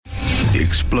The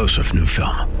explosive new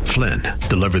film, Flynn,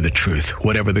 deliver the truth,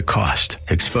 whatever the cost,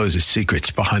 exposes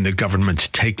secrets behind the government's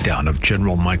takedown of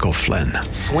General Michael Flynn.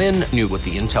 Flynn knew what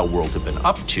the intel world had been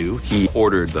up to. He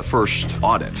ordered the first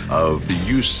audit of the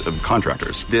use of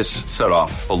contractors. This set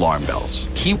off alarm bells.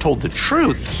 He told the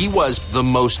truth. He was the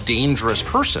most dangerous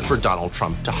person for Donald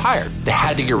Trump to hire. They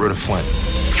had to get rid of Flynn.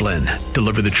 Flynn,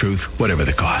 deliver the truth, whatever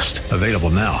the cost. Available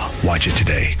now. Watch it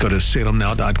today. Go to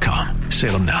salemnow.com.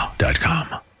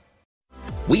 salemnow.com.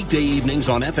 Weekday evenings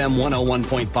on FM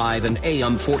 101.5 and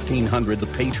AM 1400 The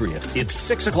Patriot. It's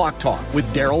 6 o'clock talk with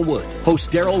Daryl Wood. Host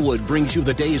Daryl Wood brings you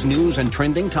the day's news and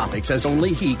trending topics as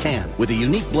only he can, with a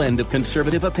unique blend of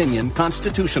conservative opinion,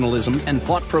 constitutionalism, and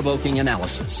thought-provoking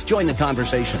analysis. Join the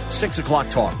conversation. 6 o'clock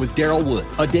talk with Daryl Wood.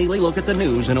 A daily look at the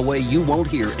news in a way you won't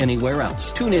hear anywhere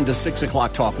else. Tune in to 6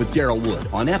 o'clock talk with Daryl Wood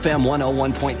on FM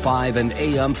 101.5 and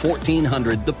AM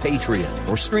 1400 The Patriot,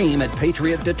 or stream at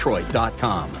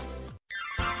patriotdetroit.com.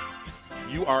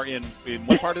 You are in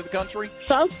what part of the country?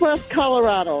 Southwest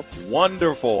Colorado.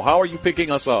 Wonderful. How are you picking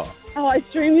us up? Oh, I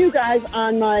stream you guys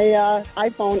on my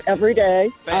iPhone every day.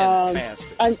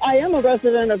 Fantastic. I am a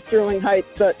resident of Sterling Heights,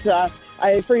 but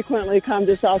I frequently come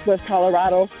to Southwest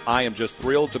Colorado. I am just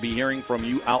thrilled to be hearing from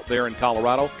you out there in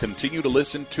Colorado. Continue to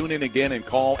listen, tune in again, and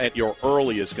call at your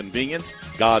earliest convenience.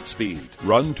 Godspeed.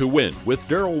 Run to Win with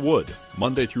Daryl Wood,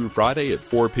 Monday through Friday at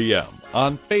 4 p.m.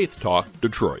 on Faith Talk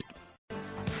Detroit.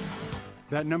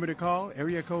 That number to call,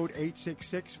 area code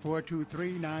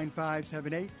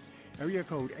 866-423-9578, area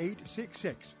code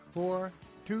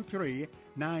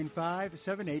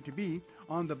 866-423-9578 to be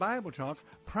on the Bible Talk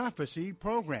Prophecy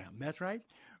Program. That's right.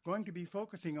 Going to be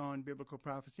focusing on biblical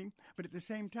prophecy, but at the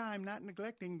same time not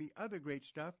neglecting the other great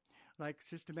stuff like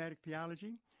systematic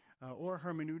theology or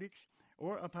hermeneutics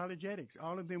or apologetics.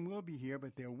 All of them will be here,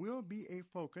 but there will be a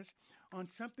focus on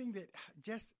something that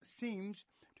just seems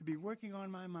to be working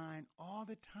on my mind all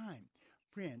the time.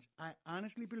 Friends, I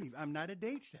honestly believe I'm not a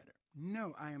date setter.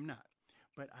 No, I am not.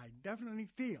 But I definitely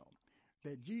feel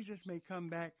that Jesus may come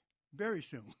back very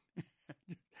soon.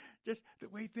 Just the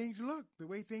way things look, the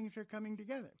way things are coming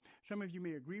together. Some of you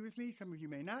may agree with me, some of you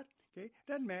may not. Okay,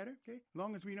 doesn't matter. Okay, as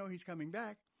long as we know he's coming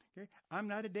back. Okay, I'm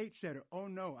not a date setter. Oh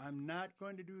no, I'm not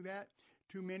going to do that.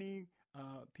 Too many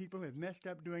people have messed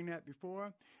up doing that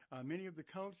before. Many of the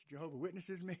cults, Jehovah's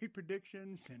Witnesses made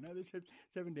predictions, and others,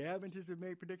 Seventh-day Adventists have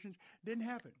made predictions. Didn't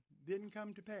happen. Didn't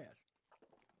come to pass.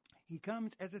 He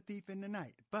comes as a thief in the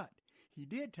night, but he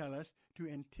did tell us to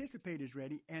anticipate his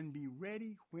ready and be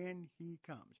ready when he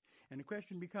comes. And the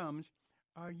question becomes,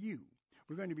 are you?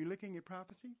 We're going to be looking at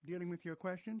prophecy, dealing with your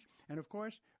questions, and of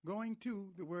course, going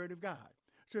to the Word of God.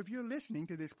 So if you're listening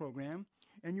to this program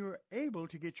and you're able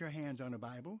to get your hands on a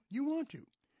Bible, you want to.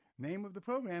 Name of the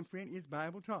program, friend, is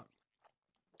Bible Talk,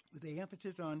 with a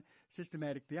emphasis on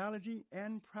systematic theology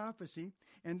and prophecy,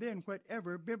 and then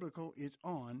whatever biblical is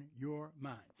on your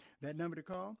mind. That number to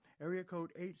call, area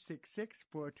code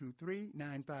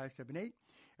 866-423-9578,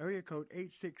 area code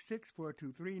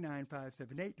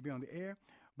 866-423-9578 to be on the air.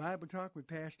 Bible Talk with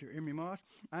Pastor Emery Moss.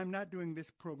 I'm not doing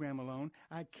this program alone.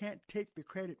 I can't take the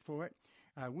credit for it.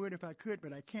 I would if I could,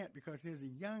 but I can't because there's a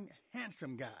young,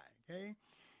 handsome guy, okay,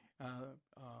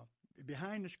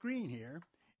 behind the screen here,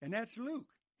 and that's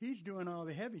Luke. He's doing all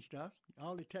the heavy stuff,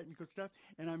 all the technical stuff,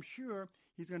 and I'm sure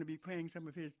he's going to be playing some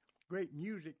of his great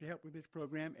music to help with this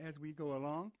program as we go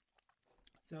along.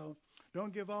 So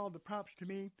don't give all the props to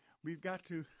me. We've got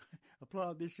to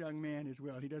applaud this young man as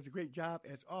well. He does a great job,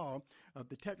 as all of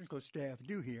the technical staff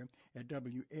do here at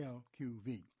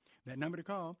WLQV. That number to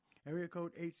call, area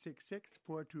code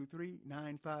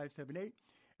 866-423-9578,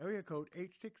 area code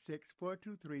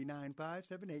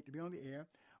 866-423-9578 to be on the air.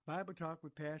 Bible Talk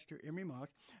with Pastor Emery Moss.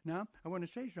 Now, I want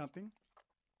to say something.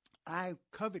 I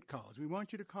covet calls. We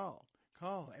want you to call.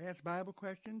 Call, ask Bible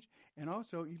questions, and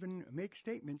also even make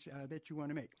statements that you want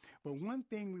to make. But one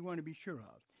thing we want to be sure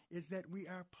of is that we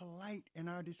are polite in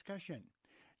our discussion.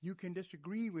 You can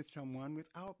disagree with someone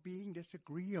without being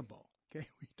disagreeable. Okay,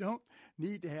 we don't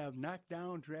need to have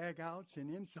knockdown, drag-outs,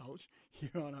 and insults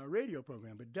here on our radio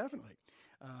program, but definitely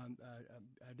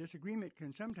a disagreement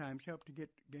can sometimes help to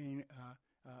gain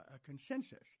a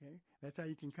consensus. Okay, that's how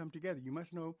you can come together. You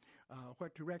must know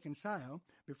what to reconcile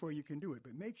before you can do it.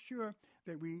 But make sure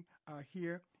that we are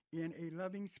here in a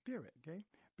loving spirit. Okay,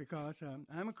 because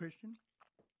I'm a Christian.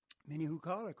 Many who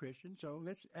call are Christian, so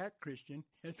let's act Christian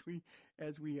as we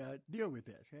deal with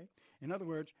this. Okay, in other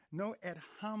words, no ad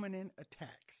hominem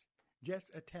attacks. Just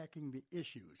attacking the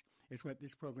issues is what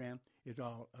this program is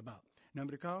all about.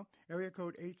 Number to call, area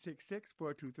code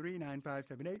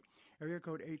 866-423-9578, area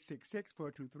code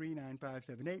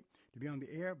 866-423-9578, to be on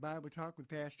the air, Bible Talk with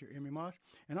Pastor Emery Moss.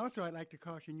 And also, I'd like to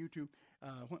caution you to,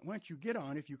 once you get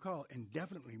on, if you call, and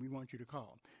definitely we want you to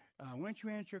call, once you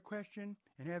answer a question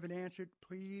and have it answered,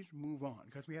 please move on,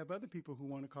 because we have other people who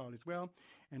want to call as well,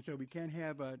 and so we can't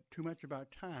have too much of our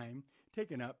time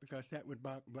taken up, because that would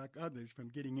block others from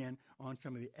getting in on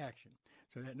some of the action.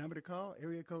 So that number to call,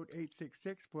 area code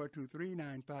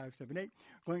 866-423-9578.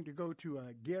 Going to go to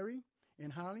Gary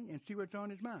in Holly and see what's on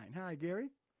his mind. Hi, Gary.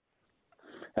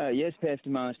 Yes, Pastor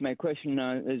Moss. My question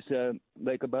is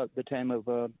like about the time of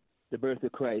the birth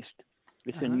of Christ.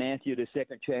 It's in Matthew, the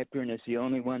 2nd chapter, and it's the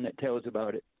only one that tells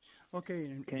about it. Okay.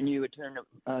 Can you turn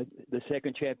the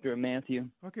 2nd chapter of Matthew?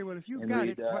 Okay. Well, if you've got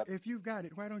it,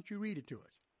 why don't you read it to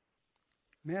us?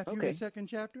 Matthew, the 2nd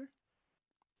chapter.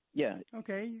 Yeah.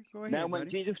 Okay. Go ahead. Now, when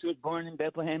buddy. Jesus was born in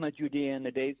Bethlehem of Judea in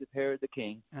the days of Herod the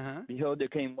king, behold, there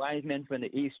came wise men from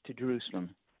the east to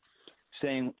Jerusalem,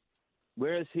 saying,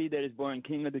 "Where is he that is born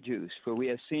King of the Jews? For we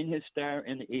have seen his star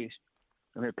in the east,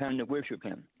 and are come to worship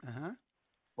him."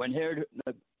 When Herod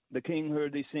the king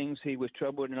heard these things, he was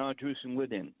troubled, and all Jerusalem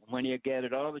with him. When he had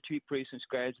gathered all the chief priests and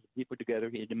scribes of the people together,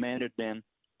 he demanded them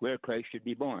where Christ should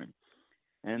be born.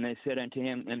 And they said unto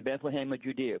him, "In Bethlehem of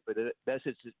Judea, for thus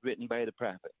it is written by the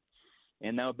prophet.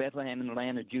 And thou, Bethlehem, in the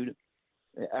land of Judah,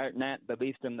 art not the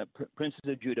least of the princes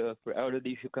of Judah, for out of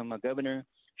thee shall come a governor,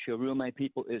 shall rule my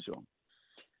people Israel."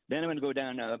 Then I'm going to go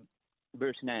down to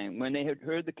verse 9. When they had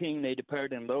heard the king, they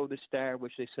departed, and lo, the star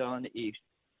which they saw in the east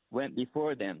went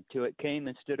before them, till it came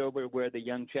and stood over where the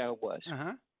young child was.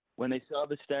 When they saw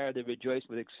the star, they rejoiced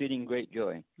with exceeding great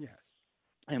joy. Yes.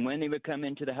 And when they would come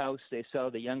into the house, they saw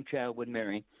the young child with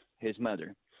Mary, his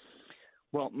mother.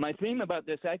 Well, my theme about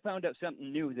this, I found out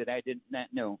something new that I did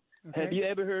not know. Okay. Have you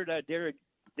ever heard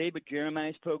David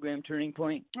Jeremiah's program, Turning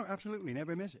Point? Oh, absolutely.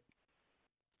 Never miss it.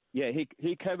 Yeah,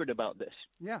 he covered about this.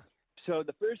 Yeah. So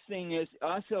the first thing is,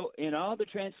 also in all the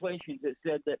translations, it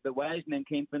said that the wise men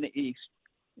came from the east,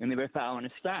 and they were following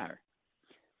a star.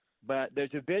 But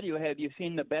there's a video. Have you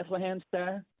seen the Bethlehem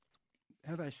star?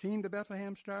 Have I seen the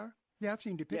Bethlehem star? Yeah, I've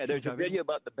seen depictions of it. Yeah, there's a video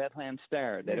about the Bethlehem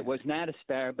star, that it was not a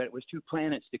star, but it was two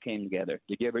planets that came together.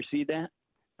 Did you ever see that?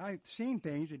 I've seen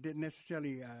things. It didn't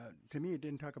necessarily, to me, it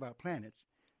didn't talk about planets.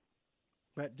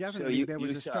 But definitely there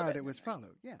was a star that was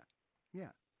followed. Yeah,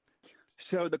 yeah.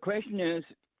 So the question is,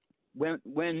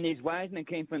 when these wise men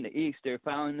came from the east, they're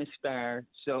following the star.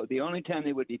 So the only time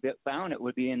they would be found, it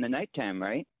would be in the nighttime,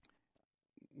 right?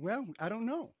 Well, I don't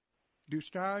know. Do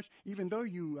stars, even though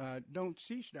you don't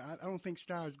see stars, I don't think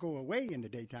stars go away in the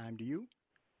daytime, do you?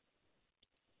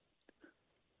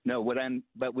 No,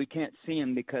 but we can't see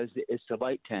them because it's the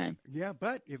light time. Yeah,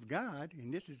 but if God,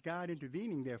 and this is God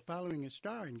intervening, they're following a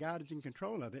star, and God is in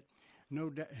control of it, no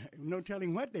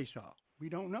telling what they saw. We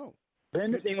don't know.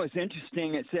 Then the thing was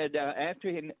interesting. It said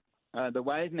after the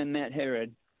wise men met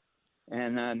Herod,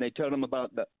 and they told him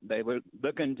about they were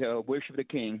looking to worship the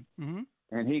king,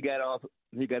 and he got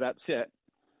upset,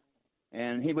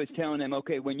 and he was telling them,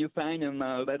 "Okay, when you find him,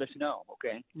 let us know."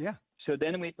 Okay. Yeah. So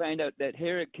then we find out that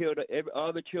Herod killed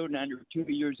all the children under 2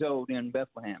 years old in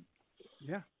Bethlehem.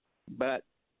 Yeah. But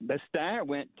the star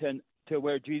went to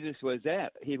where Jesus was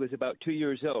at. He was about 2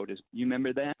 years old. You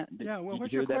remember that? Yeah. Well,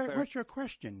 what's your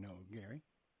question, though, Gary?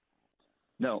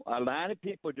 No, a lot of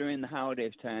people during the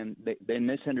holidays time they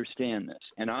misunderstand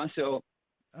this, and also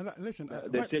listen.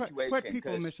 The situation. What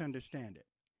people misunderstand it?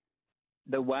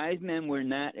 The wise men were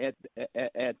not at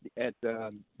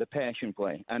the Passion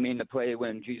play. I mean, the play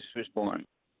when Jesus was born.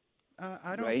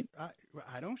 I don't. Right?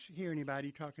 I don't hear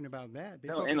anybody talking about that.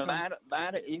 No, and a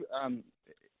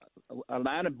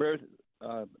lot of birth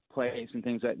plays and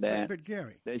things like that. But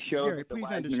Gary, they show Gary, the please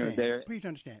wise understand. men are there. Please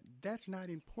understand. That's not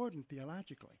important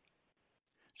theologically.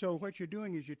 So what you're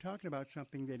doing is you're talking about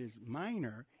something that is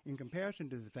minor in comparison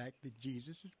to the fact that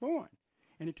Jesus is born,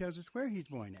 and it tells us where he's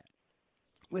born at.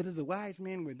 Whether the wise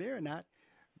men were there or not,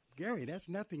 Gary, that's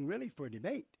nothing really for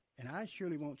debate. And I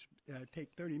surely won't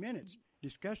take 30 minutes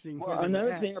discussing. Well,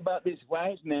 another thing about these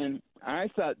wise men, I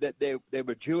thought that they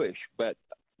were Jewish, but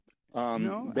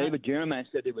David Jeremiah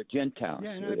said they were Gentiles.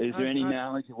 Yeah, is there any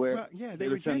knowledge of where? Well, yeah, they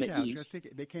were Gentiles.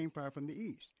 They came far from the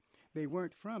east. They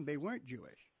weren't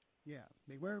Jewish. Yeah,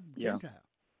 they were Gentile.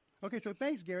 Okay, so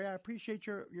thanks, Gary. I appreciate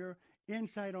your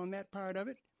insight on that part of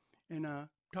it. And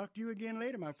talk to you again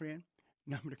later, my friend.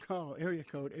 Number to call, area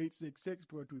code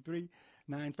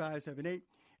 866-423-9578.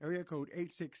 Area code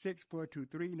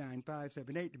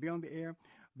 866-423-9578 to be on the air.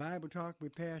 Bible Talk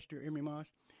with Pastor Emery Moss.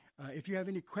 If you have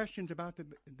any questions about the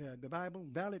Bible,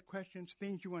 valid questions,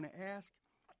 things you want to ask,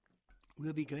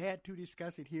 We'll be glad to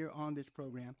discuss it here on this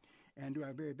program and do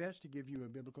our very best to give you a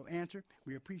biblical answer.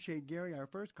 We appreciate Gary, our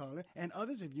first caller, and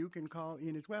others of you can call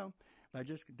in as well by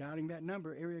just dialing that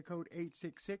number, area code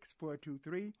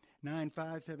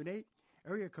 866-423-9578,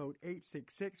 area code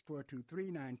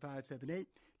 866-423-9578,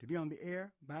 to be on the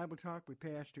air, Bible Talk with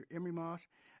Pastor Emery Moss,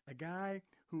 a guy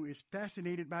who is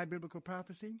fascinated by biblical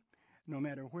prophecy. No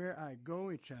matter where I go,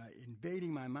 it's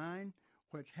invading my mind,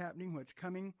 what's happening, what's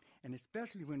coming, and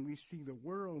especially when we see the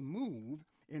world move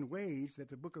in ways that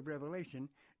the book of Revelation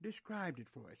described it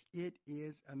for us. It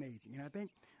is amazing. And I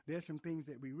think there's some things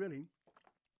that we really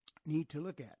need to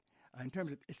look at in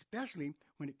terms of, especially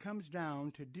when it comes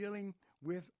down to dealing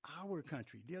with our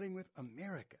country, dealing with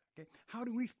America. Okay? How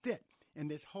do we fit in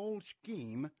this whole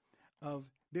scheme of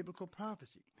biblical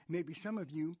prophecy? Maybe some of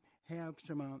you have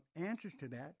some answers to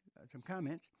that, some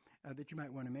comments that you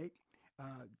might want to make.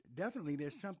 Definitely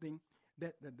there's something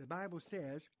that the Bible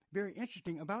says very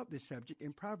interesting about this subject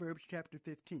in Proverbs chapter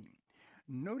 15.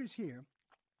 Notice here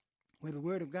where the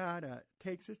Word of God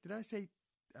takes us. Did I say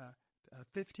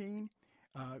 15?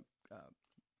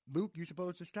 Luke, you're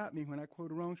supposed to stop me when I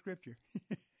quote a wrong scripture.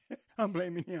 I'm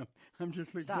blaming him. I'm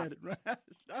just looking at it. Right?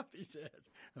 Stop, he says.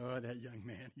 Oh, that young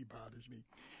man, he bothers me.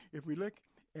 If we look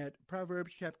at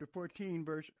Proverbs chapter 14,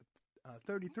 verse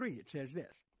 33, it says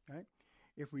this, right?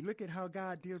 If we look at how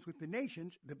God deals with the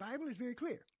nations, the Bible is very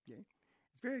clear. Okay?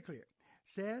 It's very clear. It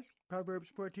says, Proverbs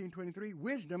 14:23,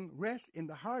 wisdom rests in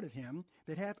the heart of him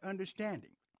that hath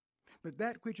understanding, but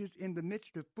that which is in the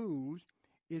midst of fools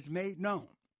is made known.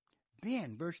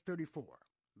 Then, verse 34,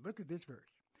 look at this verse.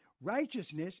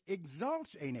 Righteousness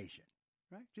exalts a nation.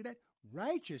 Right? See that?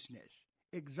 Righteousness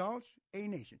exalts a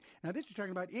nation. Now, this is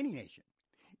talking about any nation.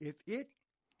 If it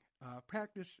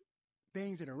practice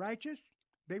things that are righteous,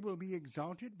 they will be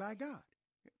exalted by God.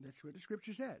 That's what the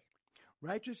scripture says.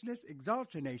 Righteousness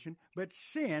exalts a nation, but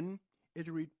sin is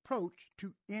a reproach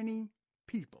to any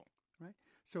people. Right?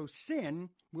 So sin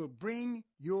will bring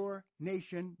your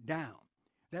nation down.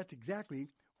 That's exactly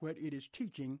what it is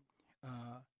teaching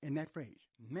in that phrase.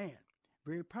 Man,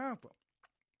 very powerful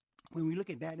when we look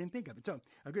at that and think of it. So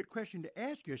a good question to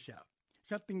ask yourself,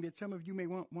 something that some of you may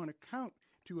want to count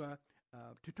to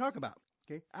talk about,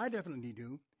 okay, I definitely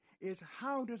do, is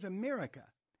how does America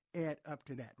add up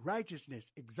to that?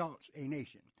 Righteousness exalts a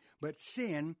nation, but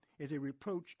sin is a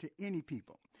reproach to any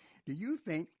people. Do you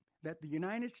think that the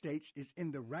United States is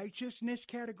in the righteousness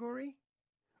category,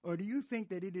 or do you think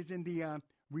that it is in the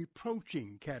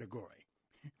reproaching category?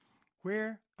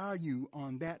 Where are you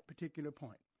on that particular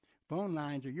point? Phone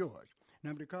lines are yours.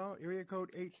 Number to call, area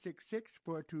code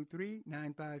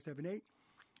 866-423-9578.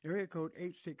 Area code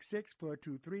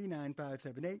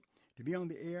 866-423-9578. To be on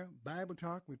the air, Bible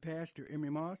Talk with Pastor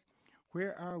Emery Moss.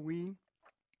 Where are we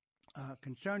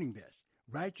concerning this?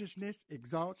 Righteousness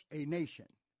exalts a nation.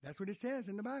 That's what it says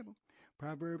in the Bible.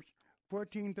 Proverbs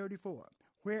 14:34.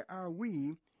 Where are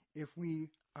we if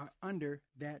we are under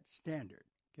that standard?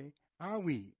 Okay, are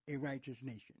we a righteous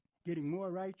nation? Getting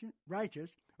more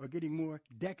righteous or getting more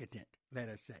decadent, let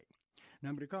us say.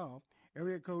 Number to call,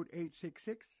 area code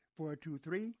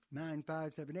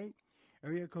 866-423-9578.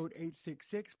 Area code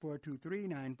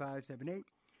 866-423-9578.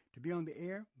 To be on the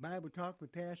air, Bible Talk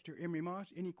with Pastor Emery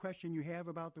Moss. Any question you have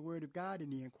about the Word of God,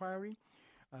 any inquiry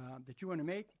that you want to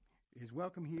make is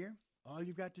welcome here. All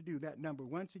you've got to do, that number,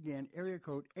 once again, area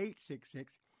code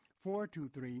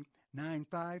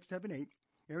 866-423-9578.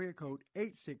 Area code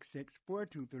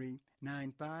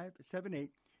 866-423-9578.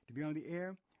 To be on the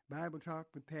air, Bible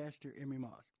Talk with Pastor Emery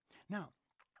Moss. Now,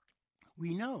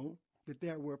 we know that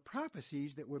there were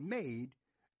prophecies that were made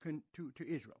to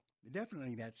Israel.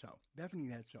 Definitely that's so. Definitely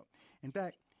that's so. In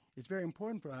fact, it's very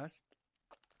important for us,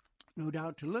 no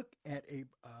doubt, to look at a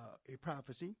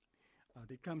prophecy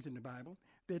that comes in the Bible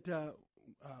that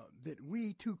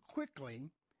we too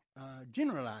quickly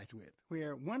generalize with,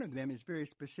 where one of them is very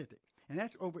specific. And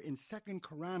that's over in 2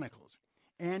 Chronicles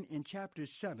and in chapter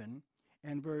 7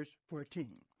 and verse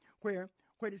 14, where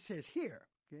what it says here,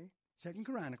 okay, 2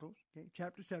 Chronicles, okay,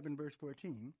 chapter 7, verse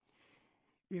 14,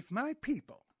 if my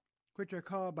people, which are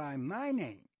called by my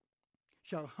name,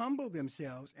 shall humble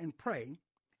themselves and pray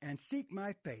and seek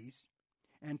my face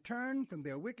and turn from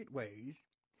their wicked ways,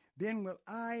 then will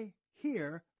I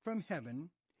hear from heaven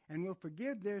and will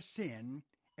forgive their sin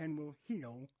and will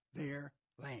heal their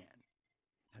land.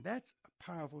 Now that's a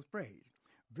powerful phrase,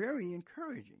 very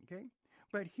encouraging, okay?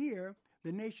 But here,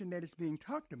 the nation that is being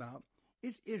talked about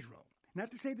is Israel.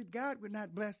 Not to say that God would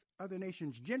not bless other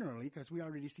nations generally, because we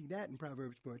already see that in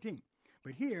Proverbs 14.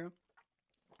 But here,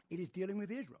 it is dealing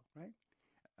with Israel, right?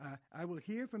 I will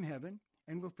hear from heaven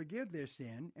and will forgive their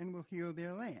sin and will heal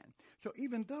their land. So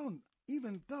even though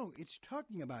even though it's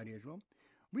talking about Israel,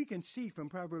 we can see from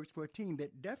Proverbs 14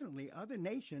 that definitely other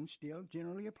nations still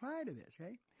generally apply to this.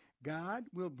 Okay? God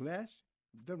will bless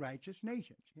the righteous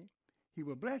nations. Okay? He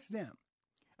will bless them.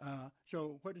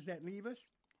 So what does that leave us?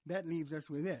 That leaves us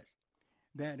with this,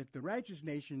 that if the righteous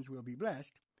nations will be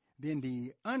blessed, then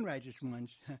the unrighteous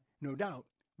ones, no doubt,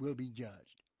 will be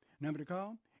judged. Number to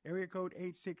call, area code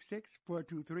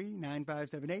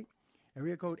 866-423-9578.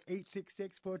 Area code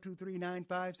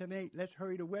 866-423-9578. Let's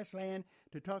hurry to Westland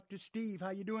to talk to Steve. How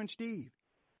you doing, Steve?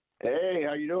 Hey,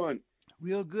 how you doing?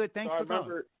 Real good. Thanks for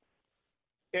calling.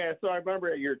 Yeah, so I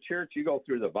remember at your church you go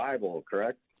through the Bible,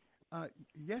 correct?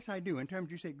 Yes, I do. In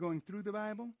terms, you say going through the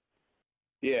Bible?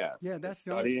 Yeah. Yeah, that's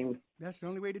the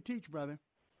only way to teach, brother.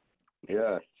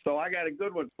 Yeah. So I got a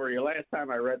good one for you. Last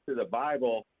time I read through the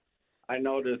Bible, I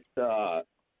noticed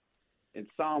in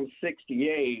Psalm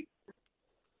 68,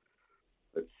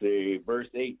 let's see, verse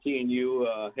 18, you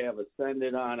have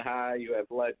ascended on high, you have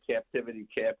led captivity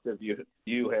captive,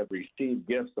 you have received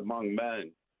gifts among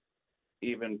men,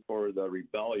 even for the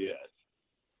rebellious.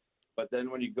 But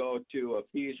then when you go to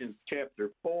Ephesians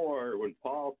chapter 4, when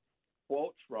Paul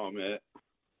quotes from it,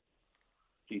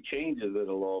 he changes it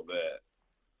a little bit.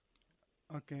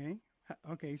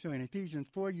 Okay, so in Ephesians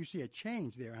 4, you see a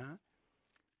change there, huh?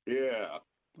 Yeah.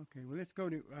 Okay, well, let's go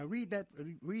to, read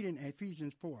in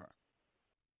Ephesians 4.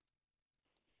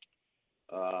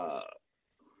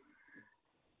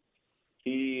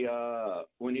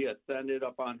 When he ascended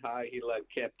up on high, he led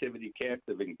captivity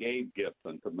captive and gave gifts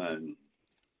unto men.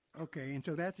 Okay, and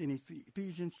so that's in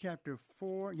Ephesians chapter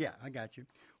 4. Yeah, I got you.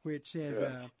 Where it says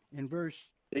in verse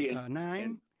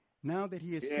 9, now that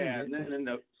he ascended. Yeah, and then in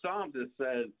the Psalms it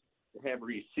says, have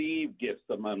received gifts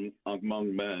among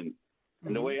men.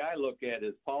 And the way I look at it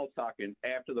is Paul talking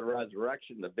after the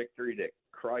resurrection, the victory that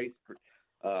Christ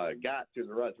got through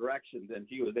the resurrection, then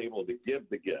he was able to give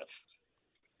the gifts.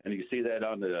 And you see that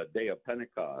on the day of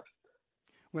Pentecost.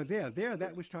 Well, there,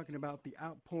 that was talking about the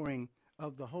outpouring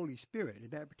of the Holy Spirit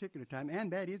at that particular time,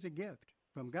 and that is a gift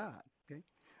from God. Okay,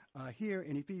 here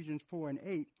in Ephesians 4 and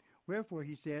 8, wherefore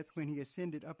he saith, when he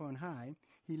ascended up on high,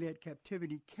 he led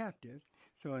captivity captive.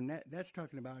 So that's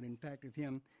talking about, in fact, of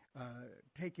him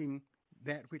taking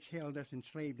that which held us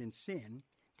enslaved in sin,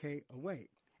 okay, away,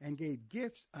 and gave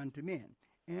gifts unto men.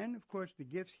 And, of course, the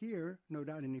gifts here, no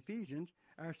doubt in Ephesians,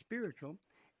 are spiritual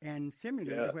and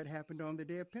similar to what happened on the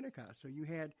day of Pentecost. So you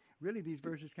had really these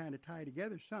verses kind of tie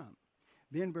together some.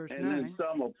 Then verse 9. Then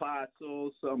some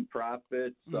apostles, some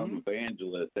prophets, some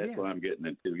evangelists. That's what I'm getting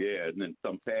into, and then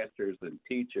some pastors and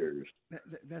teachers.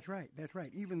 That's right.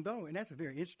 Even though, and that's a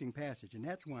very interesting passage, and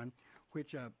that's one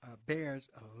which bears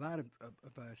a lot of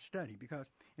study, because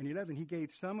in 11 he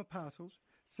gave some apostles,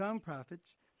 some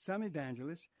prophets, some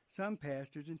evangelists, some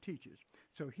pastors and teachers.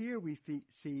 So here we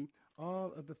see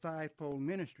all of the fivefold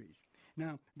ministries.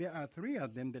 Now, there are three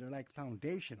of them that are like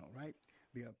foundational, right?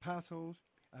 The apostles,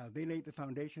 they laid the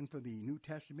foundation for the New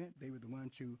Testament. They were the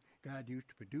ones who God used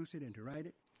to produce it and to write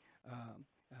it.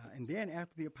 And then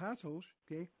after the apostles,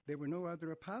 there were no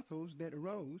other apostles that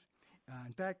arose.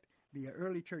 In fact, the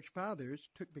early church fathers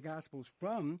took the Gospels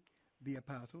from the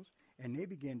apostles, and they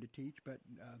began to teach, but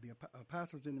the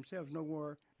apostles in themselves no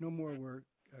more were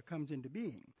comes into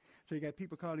being. So you got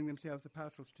people calling themselves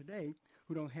apostles today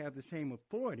who don't have the same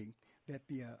authority that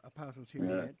the apostles here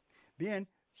had. Then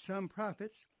some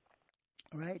prophets,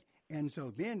 right? And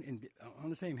so then on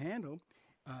the same handle,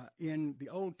 in the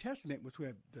Old Testament was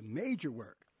where the major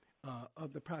work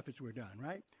of the prophets were done,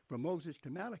 right? From Moses to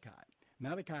Malachi.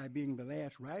 Malachi being the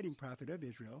last writing prophet of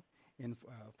Israel in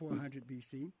 400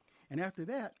 BC. And after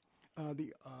that,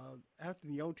 after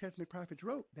the Old Testament prophets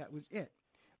wrote, that was it.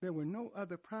 There were no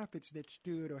other prophets that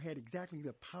stood or had exactly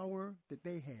the power that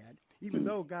they had, even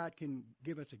though God can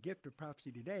give us a gift of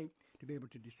prophecy today to be able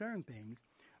to discern things.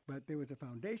 But there was a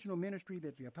foundational ministry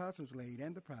that the apostles laid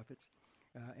and the prophets,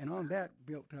 and on that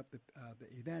built up the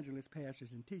evangelists,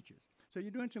 pastors, and teachers. So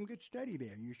you're doing some good study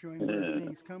there. You're showing where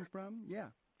things come from. Yeah,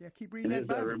 keep reading that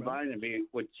Bible. It reminded me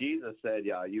what Jesus said,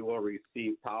 you will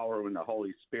receive power when the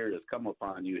Holy Spirit has come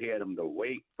upon you. He had them to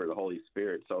wait for the Holy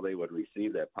Spirit so they would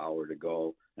receive that power to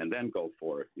go and then go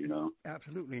forth,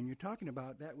 Absolutely. And you're talking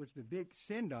about that was the big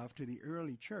send-off to the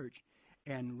early church,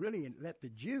 and really let the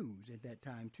Jews at that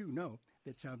time, too, know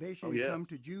that salvation would come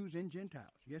to Jews and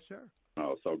Gentiles. Yes, sir.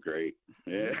 Oh, so great.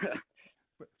 Yeah.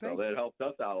 So that helped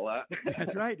us out a lot.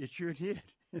 That's right. It sure did.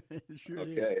 It sure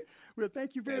did. Well,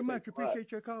 thank you very much.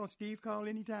 Appreciate your call, Steve. Call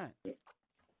anytime.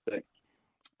 Thanks.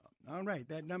 All right.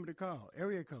 That number to call,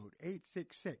 area code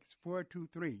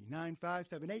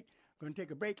 866-423-9578. Going to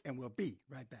take a break, and we'll be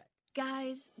right back.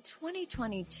 Guys,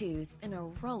 2022's been a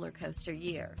roller coaster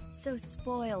year, so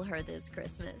spoil her this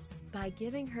Christmas by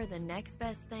giving her the next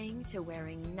best thing to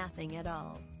wearing nothing at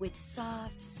all with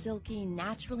soft, silky,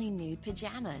 naturally nude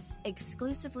pajamas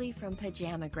exclusively from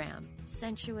Pajamagram.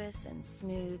 Sensuous and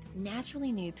smooth,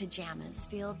 naturally nude pajamas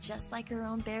feel just like her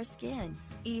own bare skin,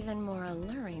 even more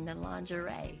alluring than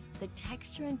lingerie. The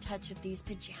texture and touch of these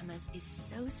pajamas is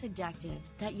so seductive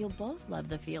that you'll both love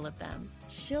the feel of them.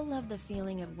 She'll love the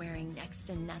feeling of wearing next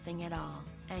to nothing at all,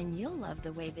 and you'll love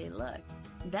the way they look.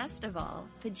 Best of all,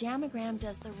 Pajamagram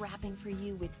does the wrapping for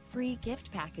you with free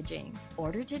gift packaging.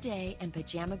 Order today, and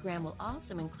Pajamagram will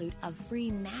also include a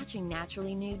free matching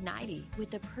naturally nude nightie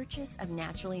with the purchase of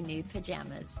naturally nude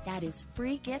pajamas. That is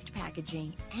free gift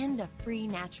packaging and a free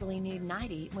naturally nude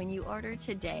nightie when you order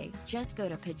today. Just go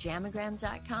to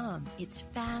Pajamagram.com. It's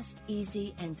fast,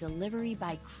 easy, and delivery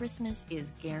by Christmas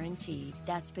is guaranteed.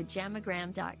 That's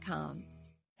Pajamagram.com.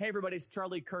 Hey everybody, it's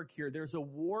Charlie Kirk here. There's a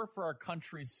war for our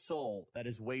country's soul that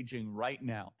is waging right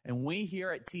now. And we here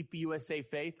at TPUSA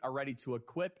Faith are ready to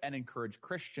equip and encourage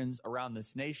Christians around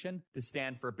this nation to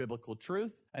stand for biblical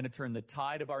truth and to turn the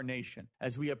tide of our nation.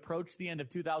 As we approach the end of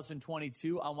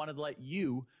 2022, I wanted to let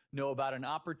you know about an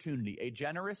opportunity. A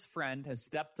generous friend has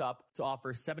stepped up to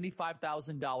offer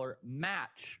 $75,000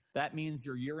 match. That means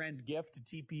your year-end gift to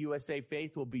TPUSA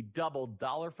Faith will be doubled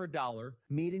dollar for dollar.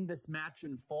 Meeting this match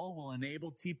in full will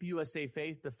enable TPUSA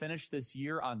Faith to finish this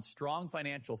year on strong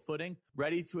financial footing,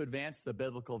 ready to advance the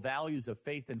biblical values of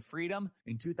faith and freedom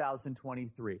in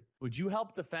 2023. Would you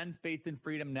help defend faith and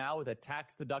freedom now with a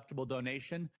tax-deductible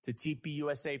donation to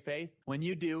TPUSA Faith? When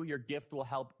you do, your gift will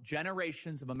help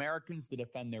generations of Americans to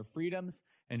defend their freedoms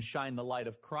and shine the light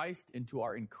of Christ into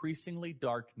our increasingly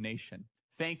dark nation.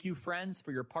 Thank you, friends,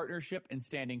 for your partnership in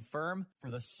standing firm for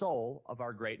the soul of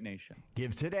our great nation.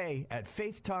 Give today at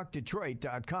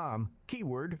faithtalkdetroit.com,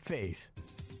 keyword faith.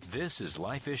 This is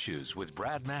Life Issues with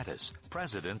Brad Mattis,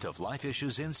 president of Life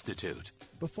Issues Institute.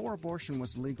 Before abortion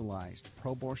was legalized,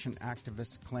 pro-abortion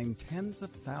activists claimed tens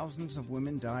of thousands of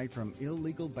women died from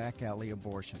illegal back-alley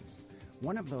abortions.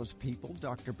 One of those people,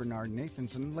 Dr. Bernard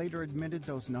Nathanson, later admitted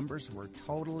those numbers were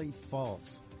totally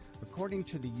false. According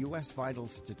to the U.S. Vital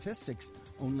Statistics,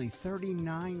 only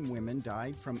 39 women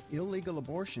died from illegal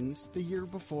abortions the year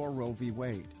before Roe v.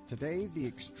 Wade. Today, the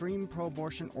extreme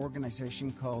pro-abortion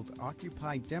organization called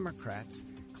Occupy Democrats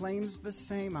claims the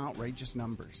same outrageous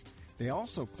numbers. They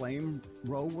also claim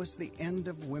Roe was the end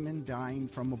of women dying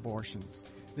from abortions.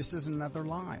 This is another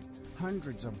lie.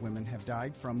 Hundreds of women have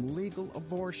died from legal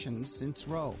abortions since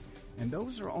Roe. And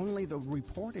those are only the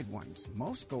reported ones.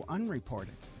 Most go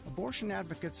unreported. Abortion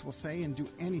advocates will say and do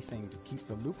anything to keep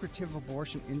the lucrative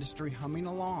abortion industry humming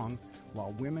along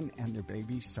while women and their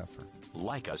babies suffer.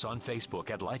 Like us on Facebook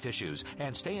at Life Issues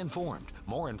and stay informed,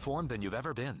 more informed than you've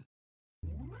ever been.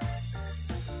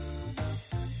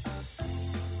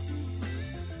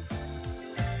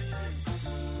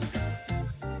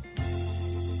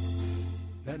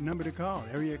 That number to call,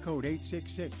 area code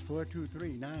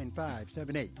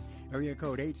 866-423-9578. Area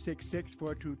code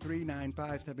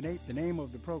 866-423-9578. The name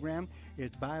of the program is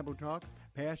Bible Talk.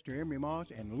 Pastor Emery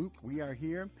Moss and Luke, we are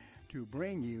here to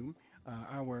bring you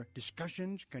our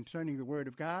discussions concerning the Word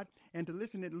of God and to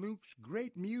listen to Luke's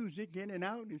great music in and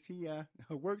out as he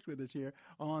works with us here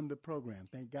on the program.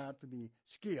 Thank God for the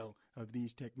skill of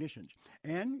these technicians.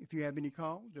 And if you have any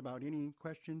calls about any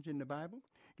questions in the Bible,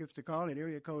 give us a call at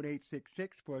area code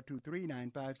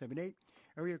 866-423-9578.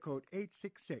 Area code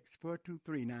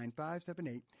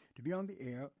 866-423-9578 to be on the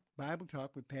air, Bible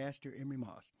Talk with Pastor Emery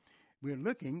Moss. We're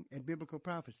looking at biblical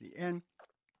prophecy, and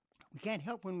we can't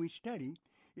help when we study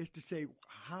is to say,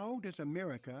 how does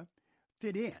America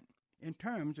fit in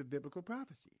terms of biblical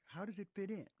prophecy? How does it fit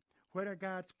in? What are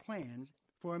God's plans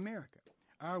for America?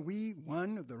 Are we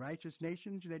one of the righteous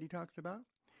nations that he talks about?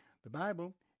 The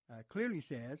Bible clearly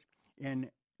says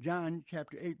in John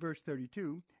chapter 8, verse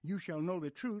 32, you shall know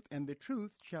the truth, and the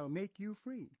truth shall make you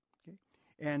free. Okay?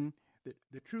 And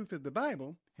the truth of the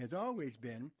Bible has always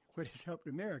been what has helped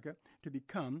America to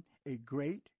become a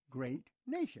great, great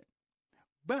nation.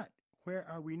 But where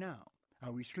are we now?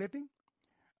 Are we slipping?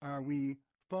 Are we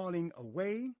falling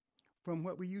away from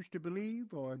what we used to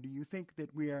believe? Or do you think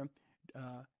that we are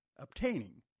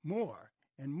obtaining more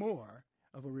and more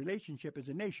of a relationship as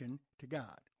a nation to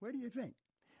God? What do you think?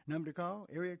 Number to call,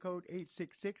 area code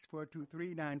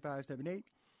 866-423-9578.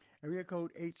 Area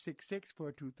code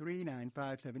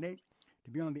 866-423-9578.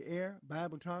 To be on the air,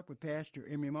 Bible Talk with Pastor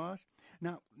Emery Moss.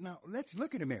 Now let's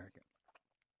look at America.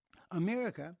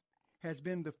 America has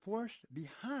been the force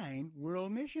behind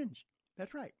world missions.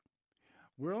 That's right.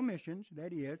 World missions,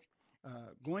 that is,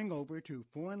 going over to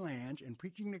foreign lands and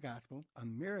preaching the gospel,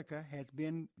 America has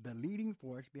been the leading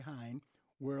force behind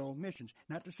world missions.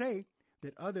 Not to say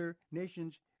that other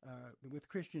nations with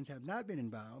Christians have not been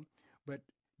involved, but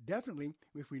definitely,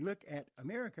 if we look at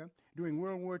America, during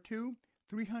World War II,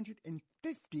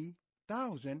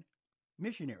 350,000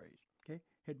 missionaries,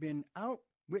 had been out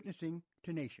witnessing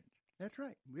to nations. That's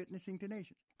right, witnessing to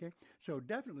nations, So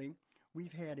definitely,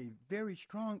 we've had a very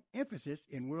strong emphasis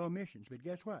in world missions. But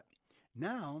guess what?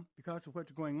 Now, because of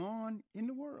what's going on in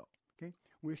the world,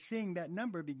 we're seeing that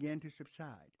number begin to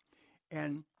subside.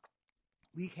 And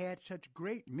we've had such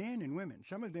great men and women,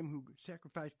 some of them who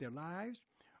sacrificed their lives,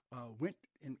 went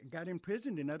and got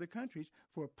imprisoned in other countries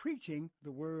for preaching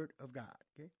the Word of God.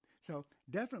 So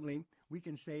definitely we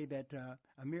can say that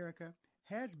America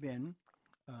has been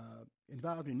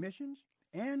involved in missions.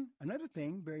 And another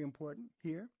thing very important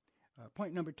here,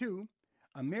 point number 2,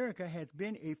 America has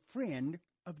been a friend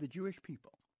of the Jewish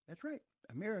people. That's right.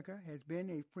 America has been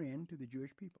a friend to the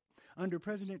Jewish people. Under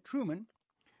President Truman,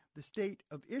 the state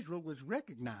of Israel was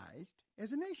recognized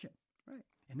as a nation, right?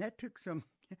 And that took some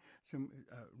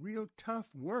real tough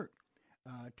work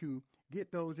to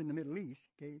get those in the Middle East,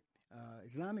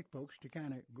 Islamic folks, to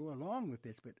kind of go along with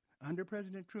this. But under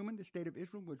President Truman, the state of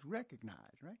Israel was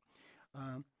recognized, right?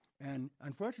 And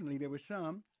unfortunately, there were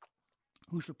some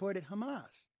who supported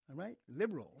Hamas, all right?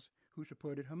 Liberals who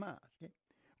supported Hamas,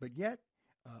 But yet,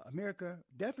 America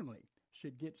definitely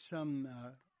should get some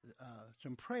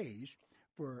praise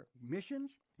for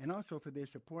missions and also for their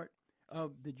support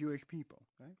of the Jewish people,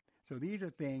 right? So these are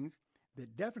things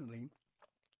that definitely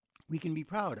we can be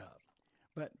proud of.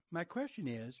 But my question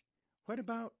is, what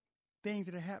about things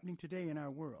that are happening today in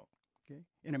our world,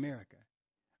 in America?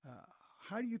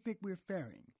 How do you think we're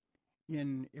faring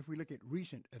if we look at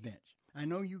recent events? I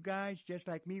know you guys, just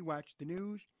like me, watch the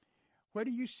news. What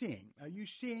are you seeing? Are you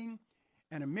seeing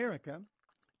an America,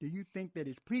 do you think, that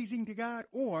is pleasing to God,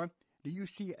 or do you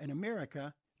see an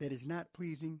America that is not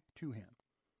pleasing to him?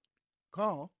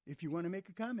 Call if you want to make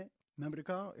a comment. Number to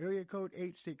call, area code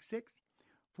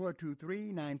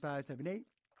 866-423-9578.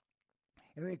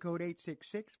 Area code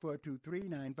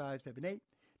 866-423-9578.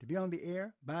 To be on the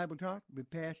air, Bible Talk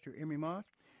with Pastor Emery Moss.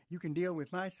 You can deal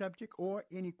with my subject or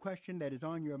any question that is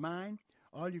on your mind.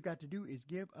 All you've got to do is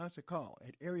give us a call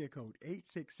at area code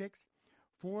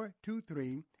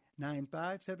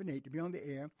 866-423-9578 to be on the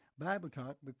air, Bible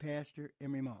Talk with Pastor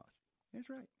Emery Moss. That's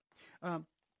right.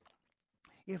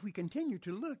 If we continue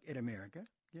to look at America,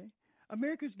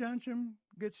 America's done some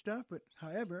good stuff, but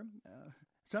however,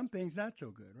 some things not so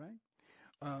good, right?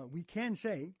 We can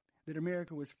say that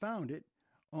America was founded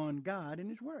on God and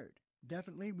His Word.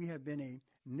 Definitely, we have been a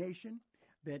nation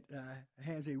that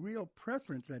has a real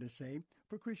preference, let us say,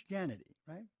 for Christianity,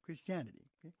 right? Christianity,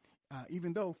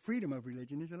 even though freedom of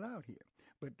religion is allowed here.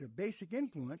 But the basic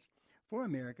influence for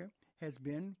America has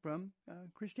been from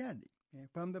Christianity,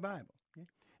 from the Bible.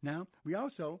 Now,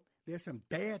 there's some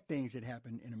bad things that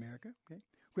happen in America,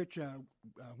 which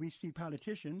we see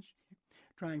politicians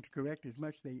trying to correct as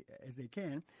much as they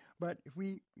can. But if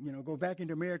we, go back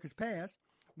into America's past,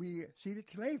 we see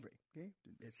that slavery,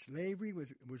 that slavery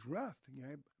was rough.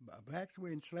 Blacks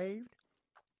were enslaved,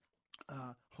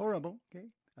 horrible,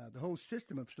 the whole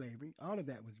system of slavery, all of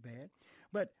that was bad.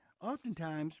 But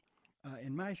oftentimes,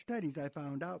 in my studies, I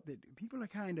found out that people are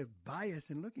kind of biased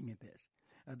in looking at this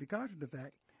because of the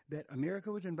fact that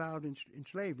America was involved in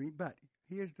slavery, but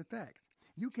here's the facts.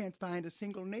 You can't find a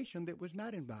single nation that was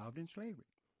not involved in slavery.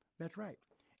 That's right.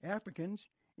 Africans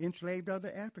enslaved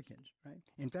other Africans, right?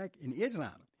 In fact, in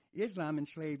Islam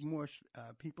enslaved more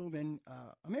people than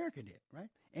America did, right?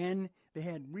 And they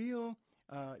had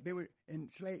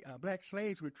black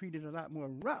slaves were treated a lot more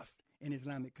rough in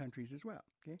Islamic countries as well,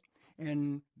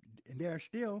 And there are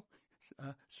still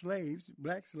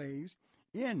black slaves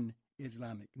in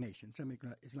Islamic nations, some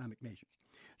Islamic nations.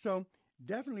 So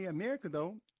definitely America,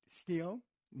 though, still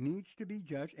needs to be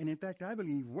judged, and in fact, I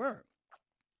believe were,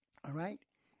 all right,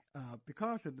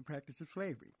 because of the practice of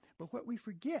slavery. But what we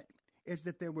forget is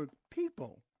that there were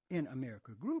people in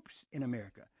America, groups in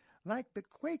America, like the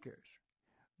Quakers.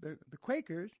 The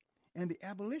Quakers and the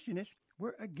abolitionists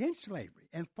were against slavery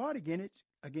and fought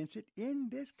against it in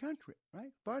this country,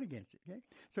 right? Fought against it,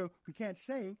 So we can't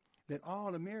say that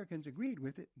all Americans agreed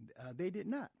with it. They did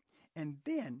not. And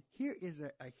then here is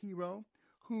a hero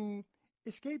who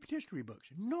escaped history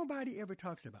books. Nobody ever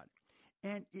talks about it.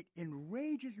 And it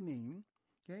enrages me,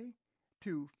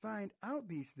 to find out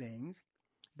these things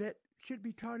that should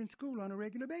be taught in school on a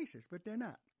regular basis, but they're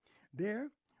not.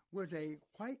 There was a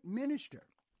white minister,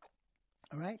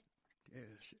 all right?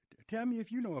 Tell me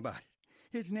if you know about it.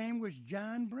 His name was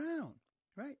John Brown,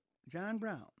 right? John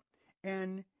Brown,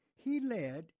 and he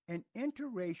led an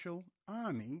interracial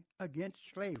army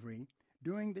against slavery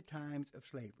during the times of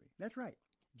slavery. That's right.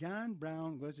 John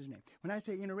Brown was his name. When I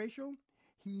say interracial,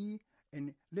 he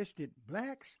enlisted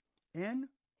blacks and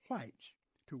whites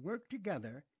to work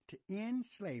together to end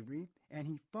slavery, and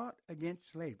he fought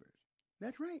against slavers.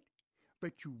 That's right.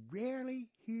 But you rarely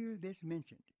hear this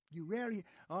mentioned. You rarely,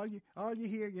 all you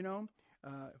hear,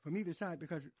 from either side,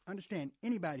 because understand,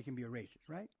 anybody can be a racist,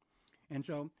 right? And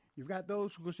so you've got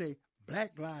those who will say,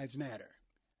 Black lives matter.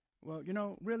 Well,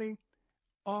 really,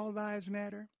 all lives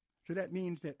matter. So that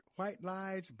means that white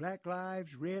lives, black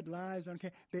lives, red lives,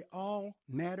 they all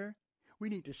matter. We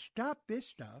need to stop this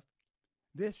stuff,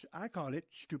 this, I call it,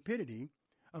 stupidity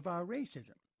of our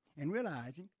racism, and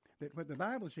realizing that what the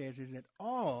Bible says is that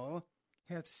all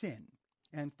have sinned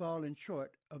and fallen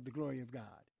short of the glory of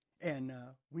God. And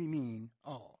we mean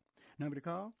all. Number to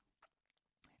call,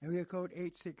 area code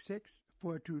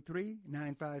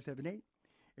 866-423-9578.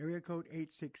 Area code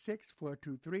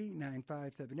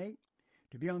 866-423-9578.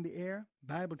 To be on the air,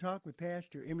 Bible Talk with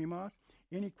Pastor Emery Moss.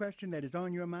 Any question that is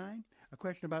on your mind, a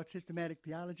question about systematic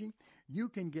theology, you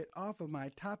can get off of my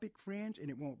topic, friends, and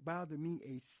it won't bother me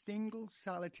a single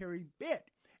solitary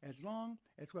bit, as long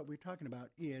as what we're talking about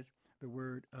is the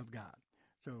Word of God.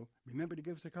 So remember to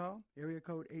give us a call, area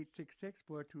code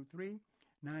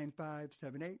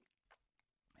 866-423-9578.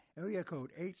 Area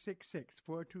code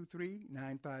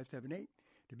 866-423-9578.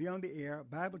 To be on the air,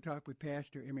 Bible Talk with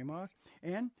Pastor Emery Moss.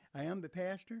 And I am the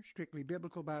pastor, Strictly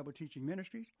Biblical Bible Teaching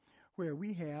Ministries, where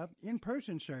we have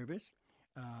in-person service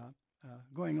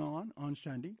going on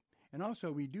Sunday. And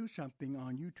also we do something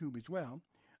on YouTube as well.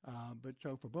 But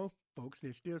so for both folks,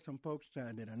 there's still some folks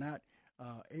that are not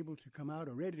able to come out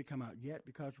or ready to come out yet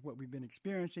because of what we've been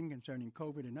experiencing concerning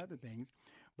COVID and other things.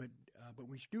 But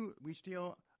we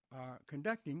still are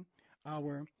conducting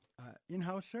our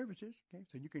in-house services, okay?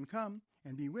 So you can come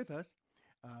and be with us,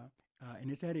 and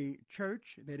it's at a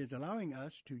church that is allowing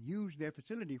us to use their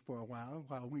facility for a while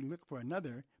we look for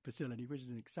another facility, which is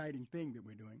an exciting thing that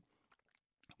we're doing.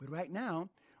 But right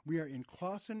now, we are in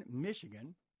Clawson,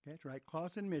 Michigan, okay? That's right,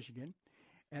 Clawson, Michigan,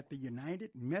 at the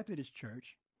United Methodist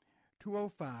Church,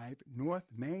 205 North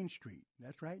Main Street.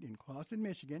 That's right, in Clawson,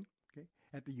 Michigan, okay?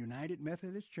 At the United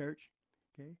Methodist Church,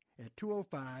 okay? At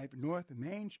 205 North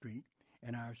Main Street.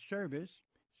 And our service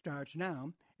starts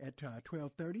now at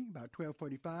 12:30, about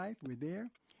 12:45. We're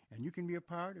there, and you can be a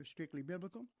part of Strictly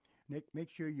Biblical. Make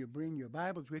sure you bring your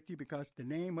Bibles with you because the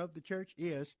name of the church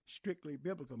is Strictly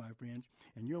Biblical, my friends.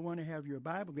 And you'll want to have your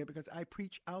Bible there because I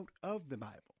preach out of the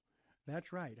Bible.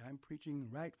 That's right. I'm preaching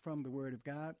right from the Word of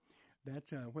God.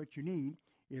 That's what you need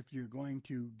if you're going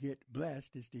to get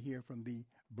blessed, is to hear from the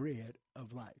bread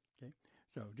of life. Okay,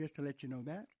 so just to let you know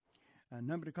that.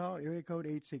 Number to call, area code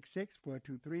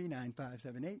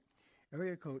 866-423-9578.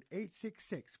 Area code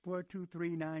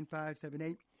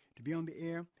 866-423-9578. To be on the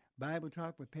air, Bible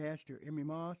Talk with Pastor Emery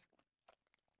Moss,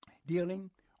 dealing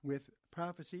with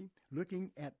prophecy,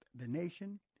 looking at the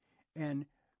nation, and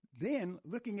then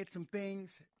looking at some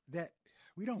things that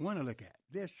we don't want to look at.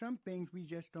 There's some things we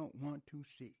just don't want to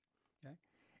see, okay?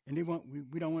 And we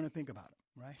don't want to think about them,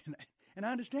 right? And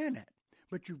I understand that.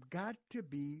 But you've got to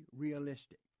be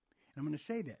realistic. And I'm going to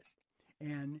say this,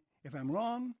 and if I'm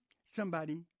wrong,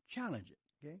 somebody challenge it,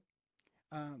 okay?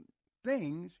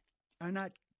 Things are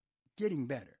not getting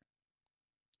better,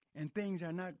 and things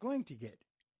are not going to get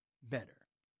better.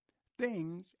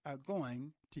 Things are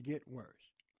going to get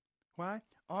worse. Why?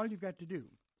 All you've got to do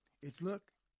is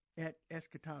look at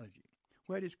eschatology,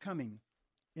 what is coming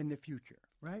in the future,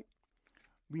 right?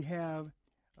 We have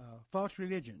false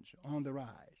religions on the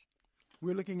rise.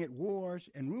 We're looking at wars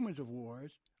and rumors of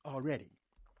wars already.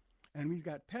 And we've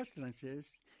got pestilences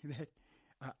that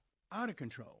are out of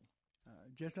control,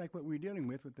 just like what we're dealing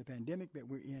with the pandemic that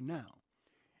we're in now.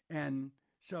 And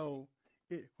so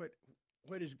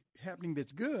what is happening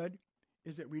that's good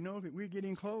is that we know that we're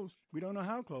getting close. We don't know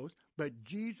how close, but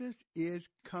Jesus is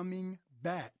coming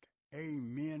back.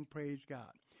 Amen. Praise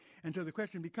God. And so the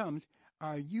question becomes,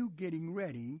 are you getting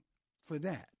ready for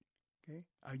that? Okay?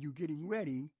 Are you getting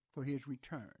ready for his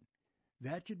return?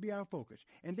 That should be our focus.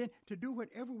 And then to do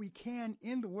whatever we can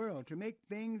in the world to make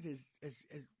things as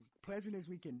pleasant as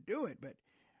we can do it. But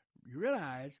you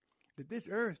realize that this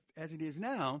earth, as it is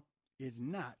now, is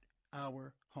not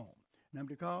our home.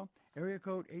 Number to call, area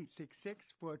code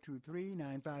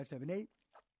 866-423-9578.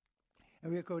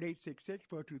 Area code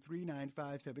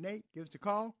 866-423-9578. Give us a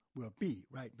call. We'll be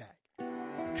right back.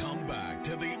 Come back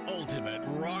to the ultimate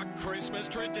rock Christmas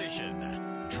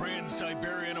tradition.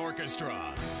 Trans-Siberian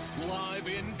Orchestra, live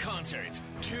in concert.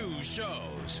 2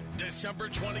 shows. December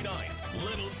 29th,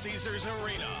 Little Caesars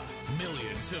Arena.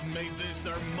 Millions have made this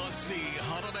their must-see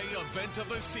holiday event of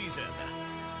the season.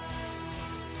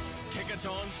 Tickets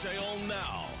on sale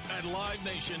now at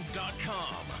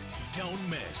livenation.com. Don't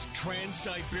miss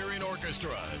Trans-Siberian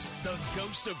Orchestra's The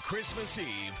Ghosts of Christmas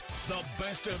Eve, the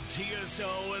best of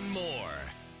TSO, and more.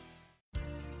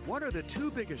 What are the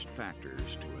 2 biggest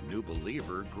factors to a new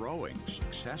believer growing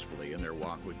successfully in their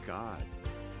walk with God?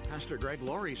 Pastor Greg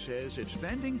Laurie says it's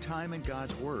spending time in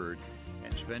God's Word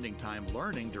and spending time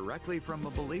learning directly from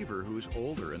a believer who's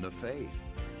older in the faith.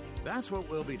 That's what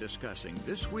we'll be discussing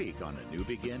this week on A New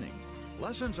Beginning.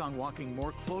 Lessons on walking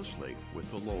more closely with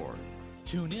the Lord.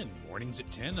 Tune in mornings at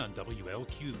 10 on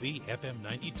WLQV, FM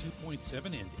 92.7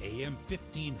 and AM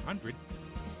 1500.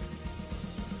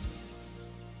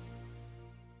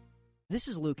 This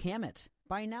is Luke Hammett.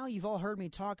 By now, you've all heard me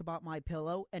talk about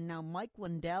MyPillow, and now Mike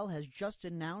Lindell has just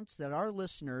announced that our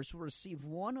listeners will receive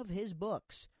one of his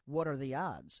books, What Are the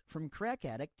Odds? From Crack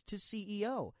Addict to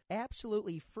CEO,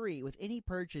 absolutely free with any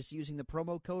purchase using the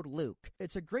promo code Luke.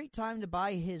 It's a great time to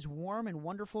buy his warm and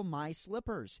wonderful My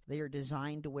Slippers. They are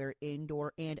designed to wear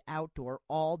indoor and outdoor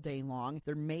all day long.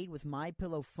 They're made with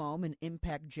MyPillow foam and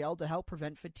impact gel to help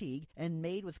prevent fatigue, and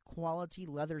made with quality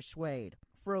leather suede.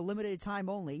 For a limited time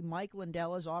only, Mike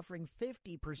Lindell is offering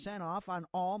 50% off on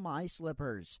all My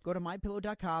Slippers. Go to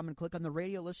MyPillow.com and click on the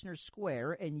radio listener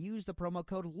square and use the promo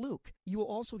code Luke. You will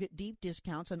also get deep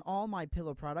discounts on all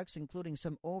MyPillow products, including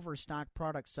some overstock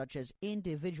products such as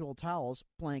individual towels,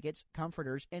 blankets,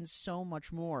 comforters, and so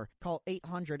much more. Call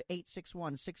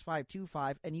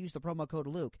 800-861-6525 and use the promo code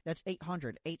Luke. That's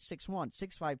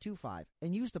 800-861-6525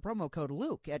 and use the promo code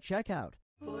Luke at checkout.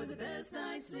 For the best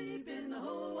night's sleep in the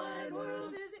whole wide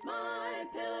world, visit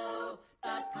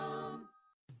MyPillow.com.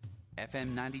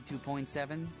 FM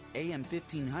 92.7, AM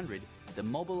 1500, the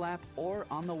mobile app, or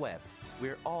on the web.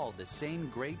 We're all the same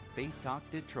great Faith Talk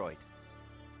Detroit.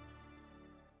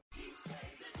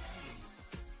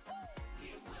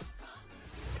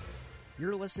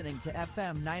 You're listening to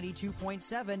FM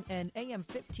 92.7 and AM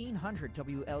 1500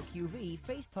 WLQV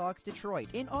Faith Talk Detroit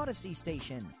in Odyssey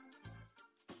Station.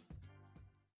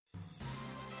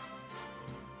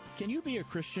 Can you be a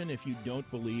Christian if you don't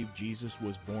believe Jesus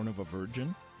was born of a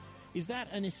virgin? Is that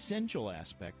an essential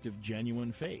aspect of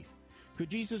genuine faith?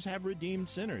 Could Jesus have redeemed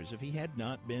sinners if he had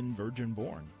not been virgin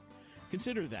born?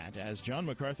 Consider that as John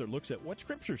MacArthur looks at what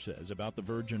Scripture says about the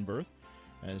virgin birth,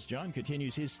 as John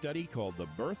continues his study called The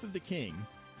Birth of the King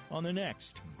on the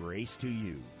next Grace to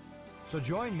You. So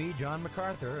join me, John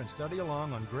MacArthur, and study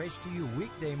along on Grace to You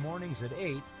weekday mornings at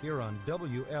 8 here on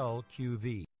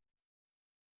WLQV.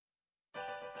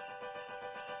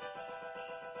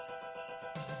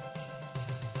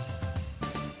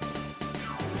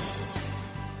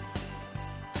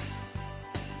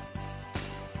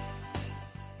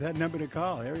 That number to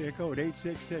call, area code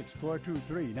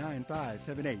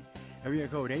 866-423-9578. Area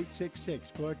code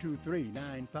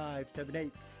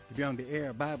 866-423-9578 to be on the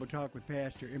air, Bible Talk with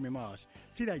Pastor Emery Moss.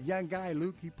 See that young guy,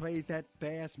 Luke, he plays that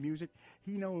fast music.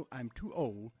 He knows I'm too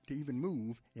old to even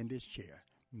move in this chair.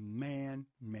 Man.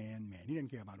 He doesn't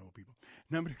care about old people.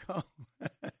 Number to call,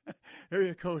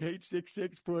 area code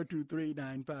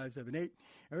 866-423-9578.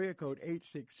 Area code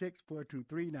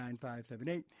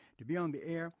 866-423-9578 to be on the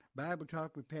air, Bible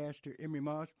Talk with Pastor Emery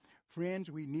Moss.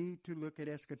 Friends, we need to look at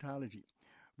eschatology.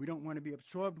 We don't want to be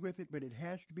absorbed with it, but it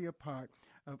has to be a part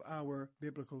of our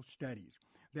biblical studies.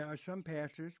 There are some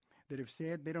pastors that have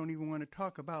said they don't even want to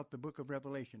talk about the book of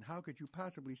Revelation. How could you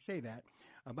possibly say that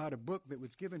about a book that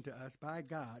was given to us by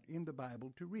God in the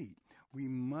Bible to read? We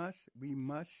must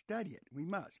study it. We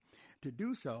must. To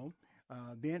do so,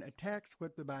 then attacks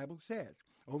what the Bible says.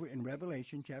 Over in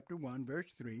Revelation chapter 1,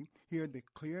 verse 3, hear the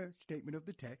clear statement of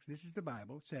the text. This is the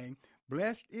Bible saying,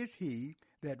 "Blessed is he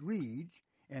that reads,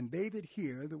 and they that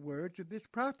hear the words of this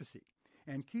prophecy,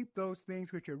 and keep those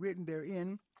things which are written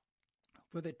therein,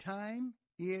 for the time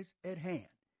is at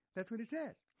hand." That's what it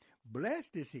says.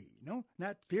 Blessed is he, no,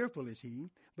 not fearful is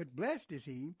he, but blessed is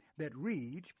he that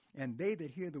reads, and they that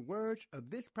hear the words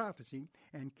of this prophecy,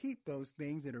 and keep those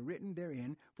things that are written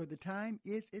therein, for the time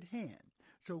is at hand.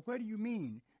 So what do you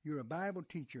mean you're a Bible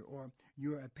teacher or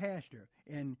you're a pastor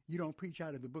and you don't preach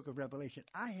out of the book of Revelation?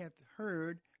 I have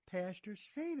heard pastors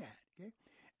say that, okay?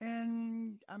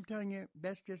 And I'm telling you,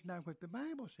 that's just not what the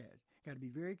Bible says. Got to be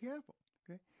very careful,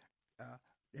 okay?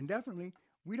 And definitely,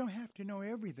 we don't have to know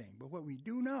everything, but what we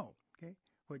do know, okay,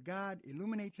 what God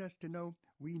illuminates us to know,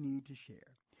 we need to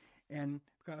share. And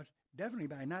because definitely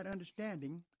by not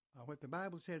understanding what the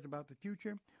Bible says about the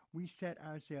future, we set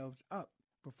ourselves up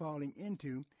for falling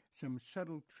into some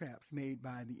subtle traps made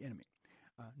by the enemy.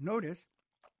 Notice,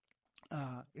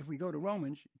 if we go to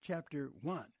Romans chapter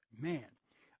 1, man,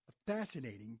 a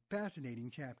fascinating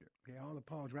chapter. Okay, all of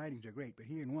Paul's writings are great, but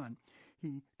here in 1,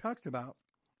 he talks about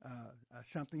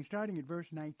something starting at verse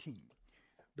 19.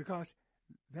 Because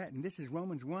that, and this is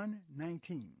Romans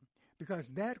 1:19,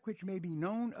 because that which may be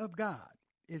known of God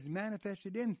is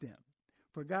manifested in them,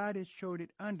 for God has showed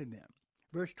it unto them.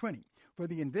 Verse 20, for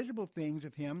the invisible things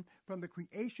of him from the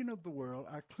creation of the world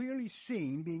are clearly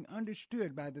seen, being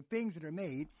understood by the things that are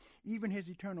made, even his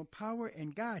eternal power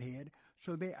and Godhead,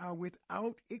 so they are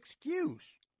without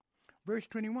excuse. Verse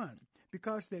 21,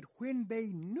 because that when they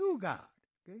knew God,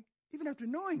 okay, even after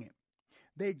knowing him,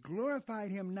 they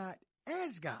glorified him not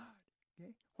as God.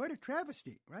 Okay? What a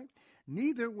travesty, right?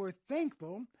 Neither were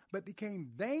thankful, but became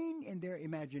vain in their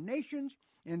imaginations,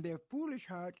 and their foolish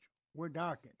hearts were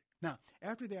darkened. Now,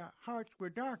 after their hearts were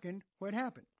darkened, what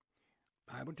happened?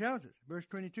 The Bible tells us, verse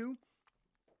 22,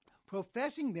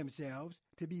 professing themselves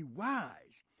to be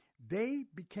wise, they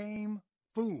became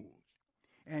fools,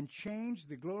 and changed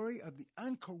the glory of the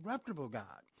uncorruptible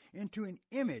God into an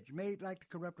image made like the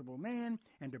corruptible man,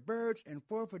 and to birds, and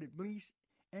four-footed beasts,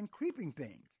 and creeping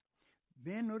things.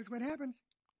 Then notice what happens.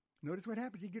 Notice what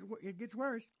happens. It gets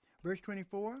worse. Verse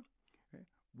 24,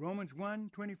 Romans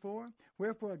 1:24,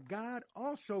 wherefore God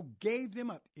also gave them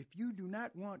up. If you do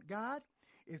not want God,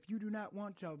 if you do not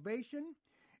want salvation,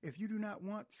 if you do not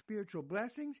want spiritual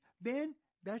blessings, then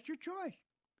that's your choice.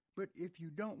 But if you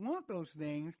don't want those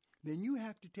things, then you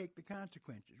have to take the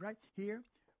consequences, right? Here,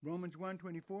 Romans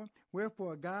 1:24,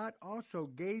 wherefore God also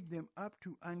gave them up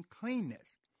to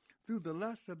uncleanness through the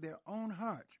lusts of their own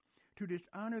hearts, to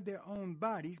dishonor their own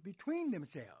bodies between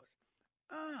themselves.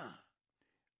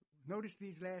 Notice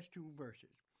these last two verses.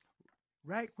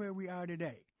 Right where we are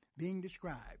today, being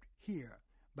described here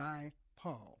by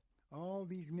Paul, all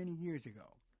these many years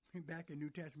ago, back in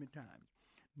New Testament times.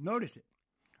 Notice it.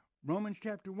 Romans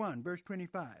chapter 1, verse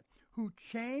 25, who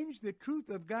changed the truth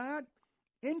of God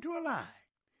into a lie.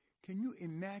 Can you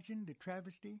imagine the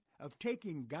travesty of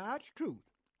taking God's truth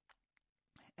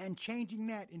and changing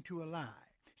that into a lie?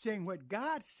 Saying what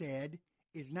God said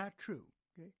is not true.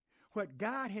 Okay? What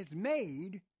God has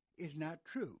made is not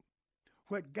true.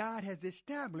 What God has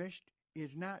established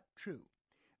is not true.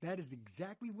 That is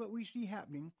exactly what we see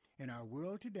happening in our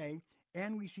world today,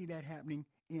 and we see that happening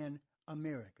in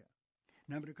America.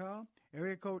 Number to call,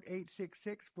 area code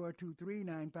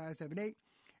 866-423-9578,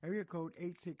 area code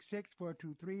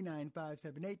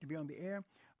 866-423-9578 to be on the air.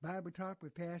 Bible Talk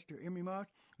with Pastor Emery Moss,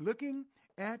 looking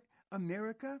at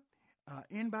America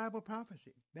in Bible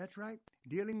prophecy. That's right,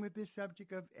 dealing with this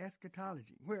subject of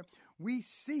eschatology, where we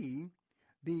see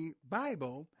the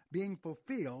Bible being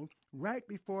fulfilled right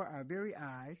before our very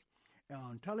eyes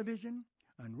on television,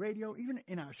 on radio, even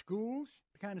in our schools,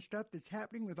 the kind of stuff that's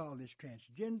happening with all this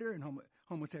transgender and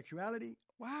homosexuality.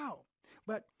 Wow.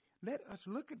 But let us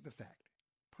look at the fact,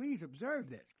 please observe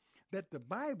this, that the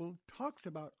Bible talks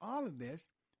about all of this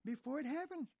before it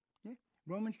happens. Yeah?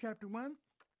 Romans chapter 1,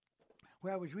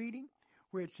 where I was reading,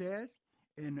 where it says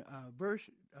in verse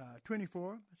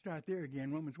 24, start there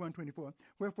again, Romans 1:24,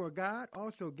 wherefore God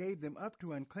also gave them up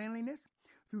to uncleanliness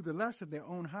through the lust of their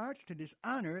own hearts, to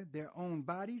dishonor their own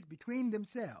bodies between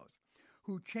themselves,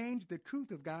 who changed the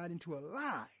truth of God into a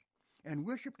lie, and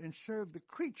worshipped and served the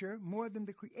creature more than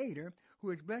the Creator, who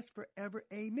is blessed forever.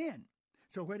 Amen.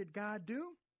 So what did God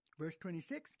do? Verse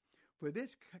 26, for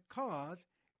this cause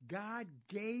God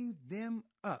gave them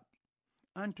up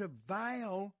unto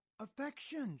vile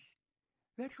affections.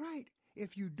 That's right.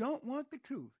 If you don't want the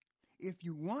truth, if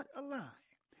you want a lie,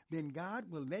 then God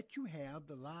will let you have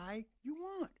the lie you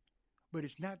want. But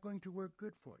it's not going to work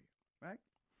good for you, right?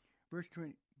 Verse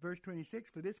 26,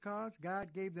 for this cause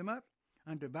God gave them up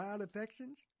unto vile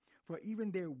affections, for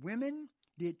even their women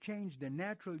did change the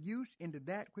natural use into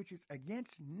that which is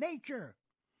against nature.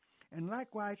 And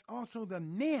likewise also the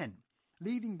men,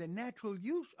 leaving the natural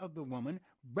use of the woman,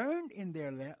 burned in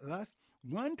their lust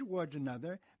one towards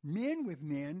another, men with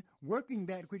men, working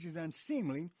that which is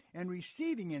unseemly, and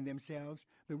receiving in themselves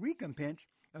the recompense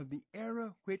of the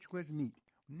error which was meet.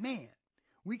 Man,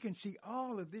 we can see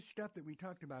all of this stuff that we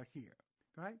talked about here,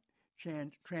 right?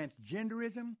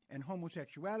 Transgenderism and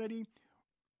homosexuality,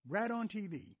 right on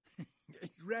TV.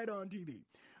 It's right on TV,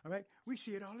 all right? We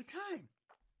see it all the time.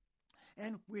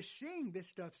 And we're seeing this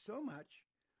stuff so much,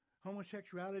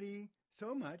 homosexuality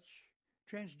so much,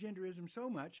 transgenderism so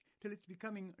much, till it's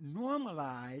becoming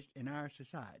normalized in our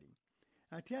society.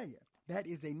 I tell you, that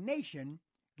is a nation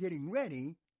getting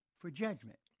ready for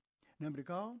judgment. Number to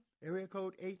call, Area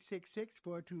code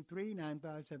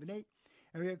 866-423-9578.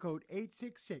 Area code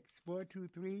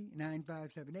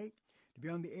 866-423-9578. To be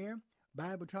on the air,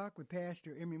 Bible Talk with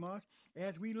Pastor Emery Moss.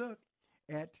 As we look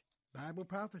at Bible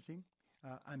prophecy,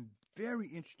 I'm very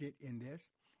interested in this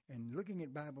and looking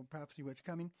at Bible prophecy, what's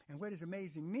coming. And what is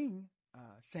amazing me,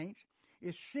 saints,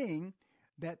 is seeing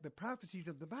that the prophecies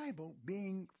of the Bible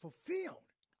being fulfilled,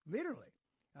 literally,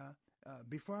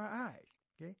 before our eyes.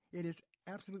 Okay, it is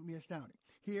absolutely astounding.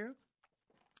 Here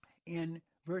in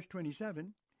verse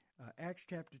 27, Acts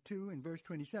chapter 2 and verse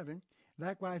 27,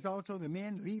 likewise also the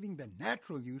men, leaving the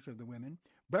natural use of the women,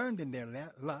 burned in their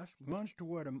lust, one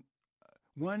toward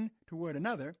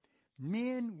another,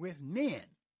 men with men,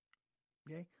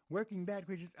 okay, working that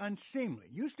which is unseemly.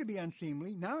 Used to be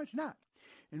unseemly, now it's not.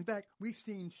 In fact, we've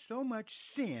seen so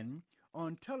much sin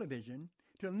on television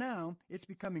till now it's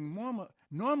becoming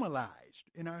normalized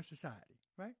in our society,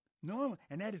 right? Normal,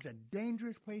 and that is a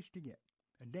dangerous place to get.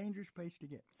 A dangerous place to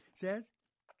get.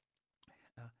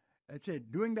 It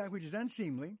said, doing that which is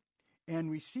unseemly,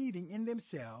 and receiving in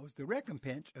themselves the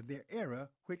recompense of their error,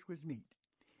 which was meet.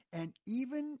 And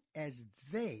even as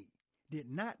they did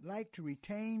not like to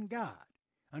retain God,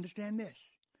 understand this,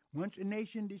 once a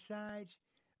nation decides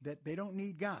that they don't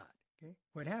need God, okay,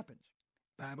 what happens?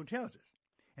 Bible tells us.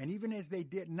 And even as they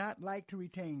did not like to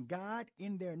retain God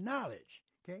in their knowledge,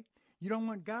 okay, you don't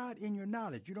want God in your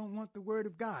knowledge. You don't want the Word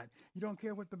of God. You don't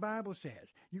care what the Bible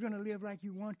says. You're going to live like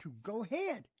you want to. Go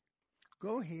ahead.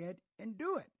 Go ahead and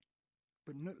do it.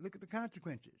 But look at the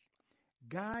consequences.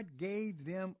 God gave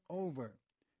them over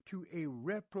to a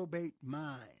reprobate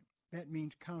mind. That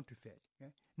means counterfeit.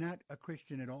 Okay? Not a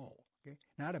Christian at all. Okay?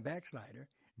 Not a backslider.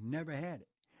 Never had it.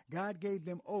 God gave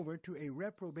them over to a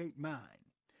reprobate mind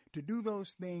to do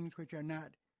those things which are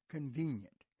not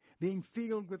convenient, being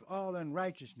filled with all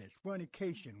unrighteousness,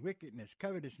 fornication, wickedness,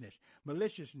 covetousness,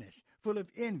 maliciousness, full of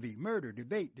envy, murder,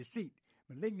 debate, deceit,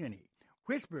 malignity,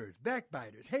 whisperers,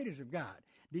 backbiters, haters of God,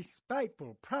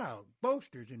 despiteful, proud,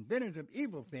 boasters, inventors of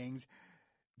evil things,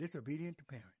 disobedient to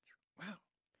parents. Wow,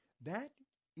 that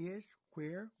is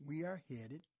where we are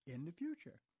headed in the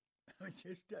future. That's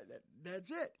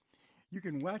it. You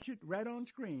can watch it right on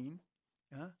screen,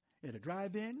 at a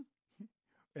drive-in,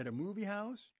 at a movie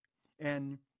house,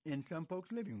 and in some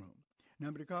folks' living room.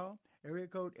 Number to call, area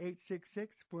code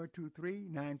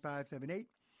 866-423-9578.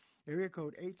 Area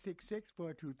code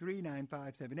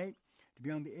 866-423-9578. To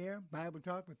be on the air, Bible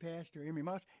Talk with Pastor Emery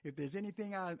Moss. If there's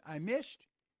anything I missed,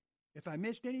 if I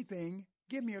missed anything,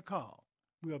 give me a call.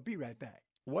 We'll be right back.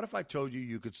 What if I told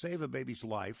you could save a baby's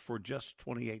life for just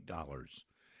 $28?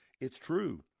 It's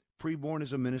true. Preborn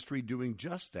is a ministry doing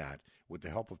just that with the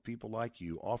help of people like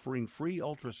you, offering free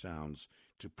ultrasounds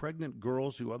to pregnant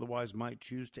girls who otherwise might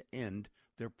choose to end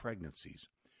their pregnancies.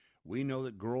 We know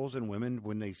that girls and women,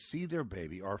 when they see their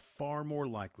baby, are far more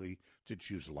likely to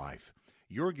choose life.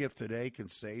 Your gift today can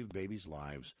save babies'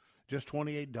 lives. Just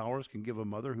 $28 can give a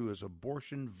mother who is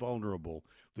abortion vulnerable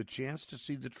the chance to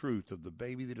see the truth of the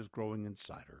baby that is growing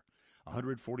inside her.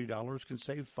 $140 can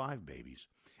save 5 babies.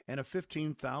 And a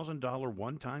 $15,000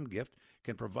 one-time gift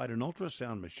can provide an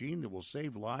ultrasound machine that will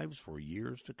save lives for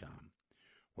years to come.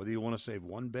 Whether you want to save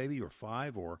 1 baby or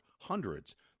 5 or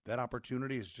hundreds, that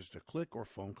opportunity is just a click or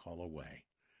phone call away.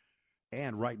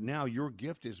 And right now, your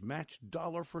gift is matched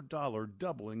dollar for dollar,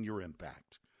 doubling your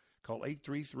impact. Call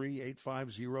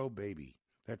 833-850-BABY.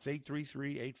 That's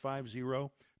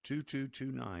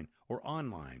 833-850-2229 or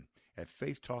online at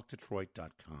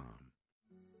faithtalkdetroit.com.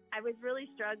 I was really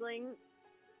struggling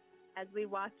as we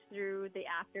walked through the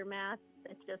aftermath.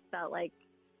 It just felt like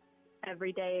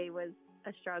every day was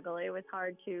a struggle. It was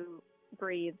hard to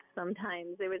breathe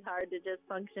sometimes. It was hard to just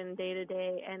function day to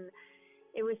day, and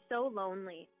it was so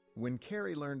lonely. When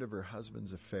Carrie learned of her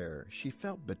husband's affair, she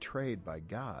felt betrayed by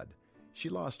God. She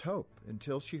lost hope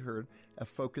until she heard a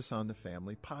Focus on the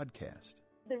Family podcast.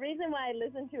 The reason why I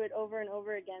listened to it over and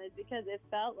over again is because it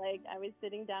felt like I was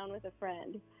sitting down with a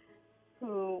friend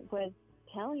who was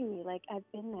telling me, like, I've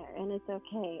been there and it's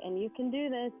okay and you can do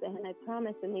this, and I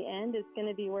promise in the end it's going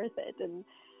to be worth it. And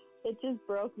it just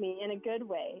broke me in a good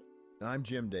way. I'm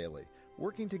Jim Daly.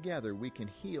 Working together, we can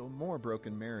heal more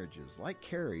broken marriages like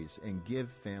Carrie's and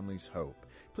give families hope.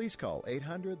 Please call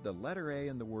 800, the letter A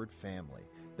in the word family.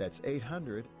 That's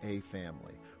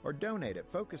 800-A-FAMILY. Or donate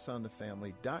at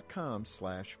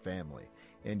focusonthefamily.com/family.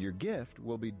 And your gift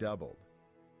will be doubled.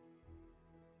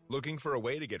 Looking for a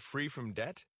way to get free from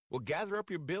debt? Well, gather up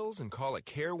your bills and call a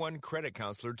Care One credit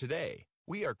counselor today.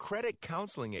 We are credit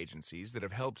counseling agencies that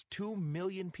have helped 2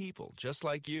 million people just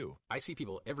like you. I see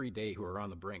people every day who are on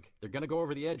the brink. They're going to go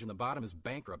over the edge and the bottom is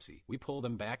bankruptcy. We pull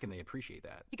them back and they appreciate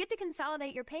that. You get to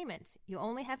consolidate your payments. You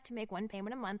only have to make one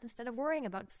payment a month instead of worrying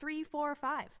about 3, 4, or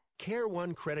 5. Care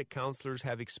One credit counselors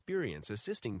have experience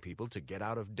assisting people to get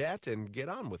out of debt and get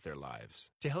on with their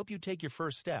lives. To help you take your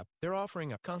first step, they're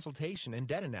offering a consultation and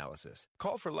debt analysis.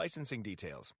 Call for licensing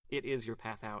details. It is your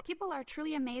path out. People are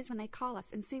truly amazed when they call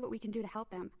us and see what we can do to help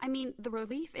them. I mean, the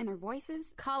relief in their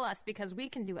voices. Call us because we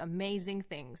can do amazing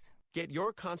things. Get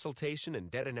your consultation and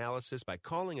debt analysis by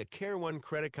calling a Care One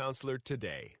credit counselor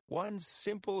today. One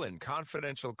simple and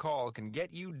confidential call can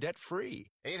get you debt-free.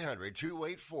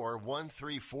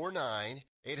 800-284-1349.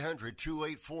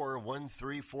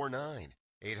 800-284-1349.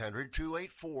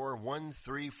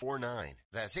 800-284-1349.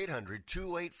 That's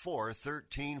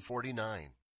 800-284-1349.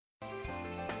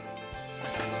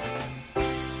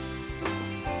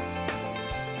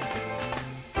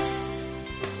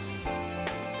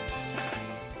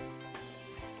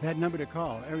 That number to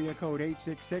call, area code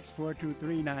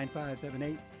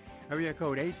 866-423-9578, area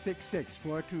code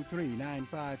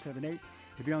 866-423-9578,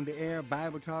 to be on the air,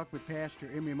 Bible Talk with Pastor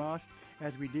Emery Moss,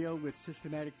 as we deal with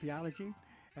systematic theology,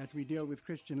 as we deal with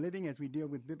Christian living, as we deal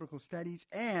with biblical studies,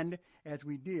 and as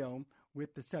we deal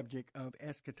with the subject of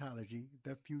eschatology,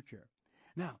 the future.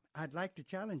 Now, I'd like to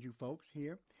challenge you folks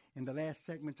here in the last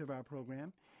segments of our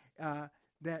program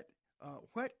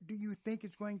what do you think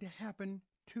is going to happen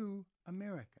to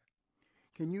America?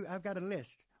 I've got a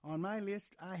list. On my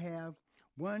list, I have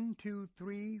 1, 2,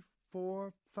 3,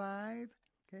 4, 5,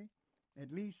 okay,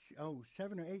 at least,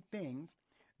 7 or 8 things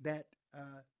that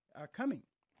are coming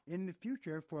in the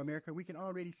future for America. We can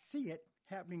already see it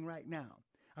happening right now.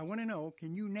 I want to know,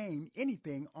 can you name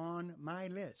anything on my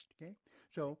list, okay?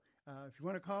 So if you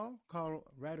want to call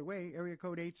right away, area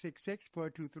code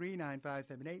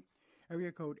 866-423-9578,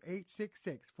 area code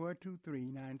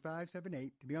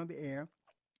 866-423-9578 to be on the air.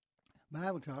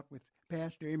 Bible Talk with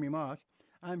Pastor Emery Moss.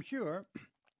 I'm sure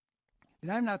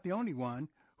that I'm not the only one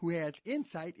who has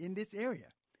insight in this area.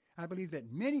 I believe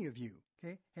that many of you,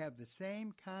 okay, have the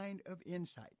same kind of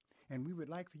insight, and we would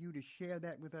like for you to share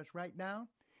that with us right now.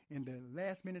 In the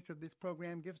last minutes of this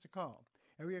program, give us a call.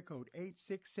 Area code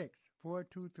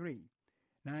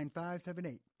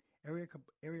 866-423-9578. Area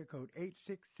code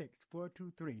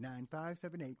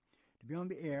 866-423-9578 to be on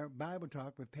the air, Bible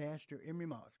Talk with Pastor Emery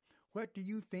Moss. What do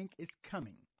you think is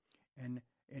coming in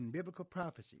biblical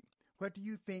prophecy? What do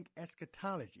you think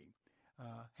eschatology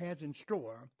has in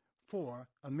store for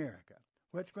America?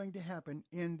 What's going to happen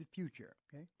in the future?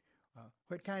 Okay,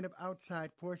 what kind of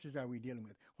outside forces are we dealing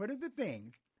with? What are the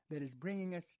things that is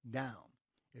bringing us down?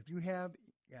 If you have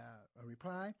a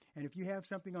reply, and if you have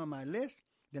something on my list,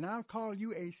 then I'll call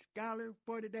you a scholar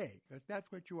for today, because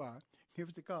that's what you are. Give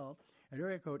us a call at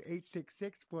area code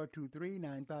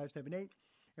 866-423-9578,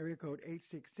 area code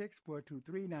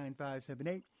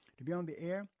 866-423-9578 to be on the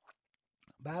air.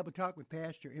 Bible Talk with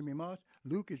Pastor Emery Moss.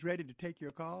 Luke is ready to take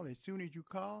your call. As soon as you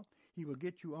call, he will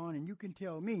get you on, and you can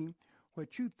tell me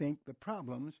what you think the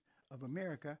problems of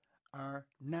America are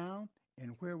now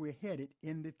and where we're headed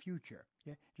in the future.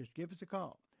 Yeah? Just give us a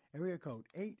call. Area code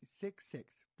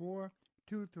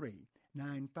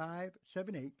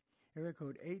 866-423-9578. Area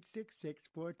code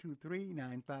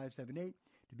 866-423-9578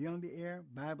 to be on the air,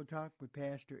 Bible Talk with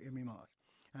Pastor Emery Moss.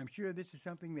 I'm sure this is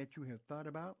something that you have thought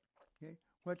about. Okay,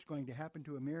 what's going to happen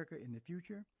to America in the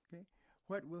future? Okay,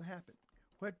 what will happen?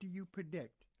 What do you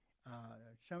predict?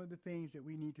 Some of the things that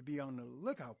we need to be on the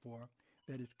lookout for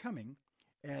that is coming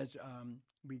as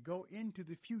we go into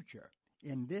the future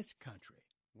in this country.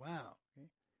 Wow, okay?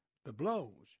 The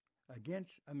blows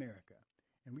against America.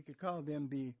 And we could call them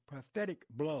the prophetic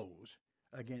blows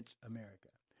against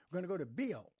America. We're going to go to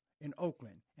Bill in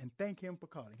Oakland and thank him for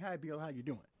calling. Hi, Bill. How you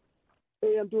doing?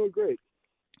 Hey, I'm doing great.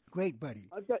 Great, buddy.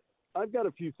 I've got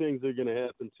a few things that are going to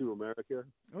happen to America.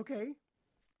 Okay.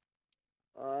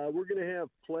 We're going to have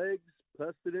plagues,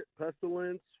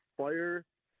 pestilence, fire,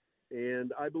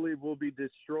 and I believe we'll be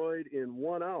destroyed in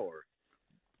 1 hour.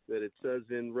 That it says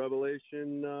in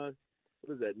Revelation, what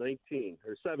is that, 19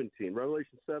 or 17?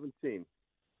 Revelation 17.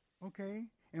 Okay.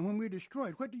 And when we're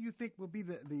destroyed, what do you think will be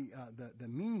the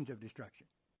means of destruction?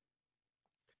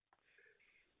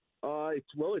 It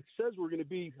says we're going to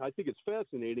be, I think it's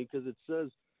fascinating because it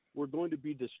says we're going to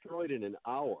be destroyed in an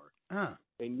hour.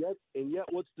 And yet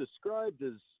what's described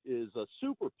is a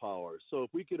superpower. So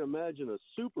if we could imagine a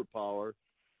superpower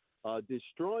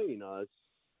destroying us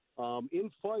in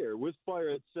fire, with fire,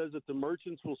 it says that the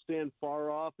merchants will stand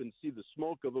far off and see the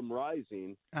smoke of them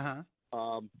rising.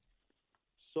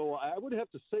 So I would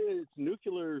have to say it's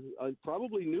nuclear,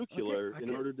 probably nuclear,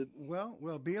 in order to.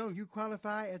 Well, Bill, you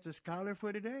qualify as a scholar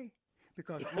for today,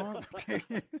 because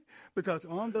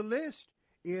on the list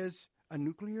is a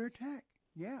nuclear attack.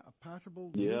 Yeah, a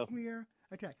possible nuclear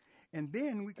attack. And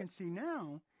then we can see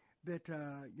now that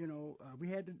we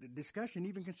had the discussion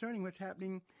even concerning what's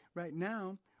happening right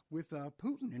now with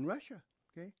Putin in Russia.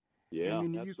 Okay. Yeah,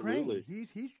 and in absolutely.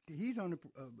 Ukraine, he's on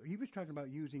he was talking about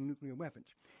using nuclear weapons,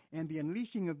 and the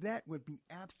unleashing of that would be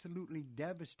absolutely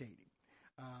devastating,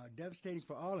 devastating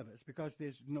for all of us, because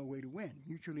there's no way to win,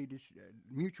 mutually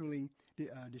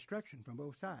destruction from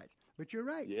both sides. But you're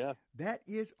right. Yeah, that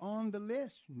is on the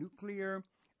list, nuclear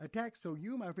attack. So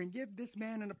you, my friend, give this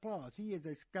man an applause. He is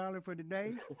a scholar for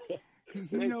today.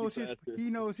 He knows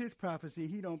his prophecy.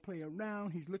 He don't play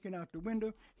around. He's looking out the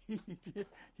window.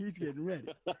 He's getting ready.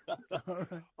 All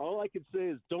right. All I can say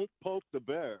is don't poke the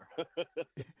bear.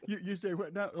 You say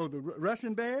what now? Oh, the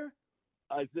Russian bear?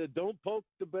 I said don't poke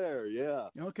the bear, yeah.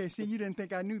 Okay, see, you didn't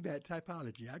think I knew that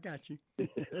typology. I got you.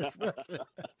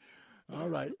 All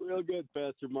right. Real good,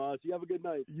 Pastor Moss. You have a good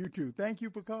night. You too. Thank you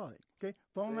for calling. Okay,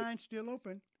 phone line's still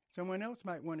open. Someone else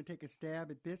might want to take a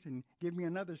stab at this and give me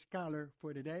another scholar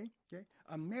for today. Okay,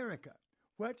 America.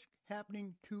 What's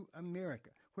happening to America?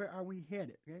 Where are we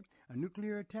headed? Okay, a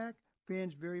nuclear attack?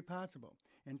 Friends, very possible.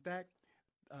 In fact,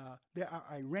 there are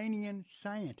Iranian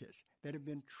scientists that have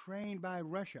been trained by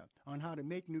Russia on how to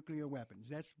make nuclear weapons.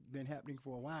 That's been happening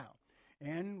for a while.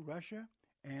 And Russia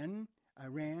and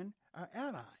Iran are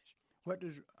allies. What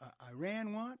does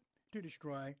Iran want? To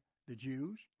destroy the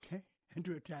Jews, okay, and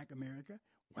to attack America.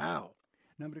 Wow.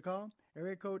 Number to call,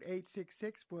 area code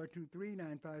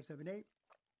 866-423-9578.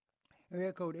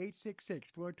 Area code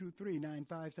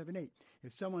 866-423-9578.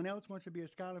 If someone else wants to be a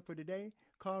scholar for today,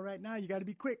 call right now. You got to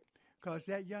be quick, because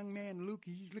that young man, Luke,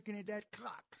 he's looking at that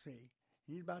clock, see.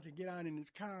 He's about to get out in his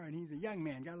car, and he's a young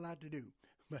man, got a lot to do.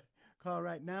 But call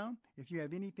right now. If you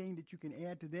have anything that you can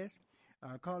add to this,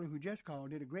 our caller who just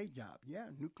called did a great job. Yeah,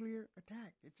 nuclear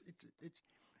attack.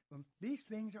 These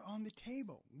things are on the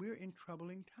table. We're in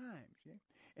troubling times, yeah?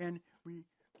 And we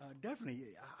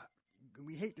definitely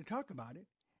we hate to talk about it,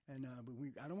 and but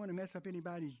I don't want to mess up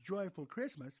anybody's joyful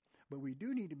Christmas, but we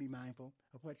do need to be mindful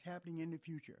of what's happening in the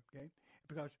future, okay?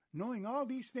 Because knowing all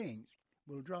these things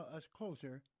will draw us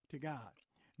closer to God.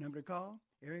 Number to call,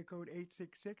 area code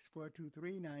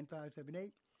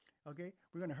 866-423-9578. Okay,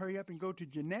 we're going to hurry up and go to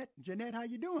Jeanette. Jeanette, how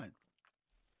you doing?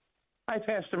 Hi,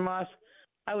 Pastor Moss.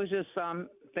 I was just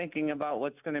thinking about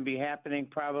what's going to be happening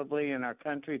probably in our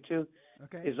country, too.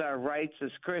 Okay. Is our rights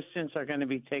as Christians are going to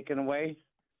be taken away.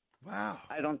 Wow.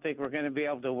 I don't think we're going to be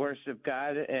able to worship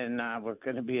God, and we're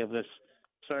going to be able to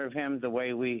serve him the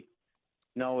way we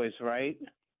know is right.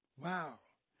 Wow.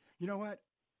 You know what?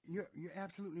 You're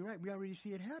absolutely right. We already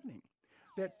see it happening,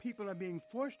 that people are being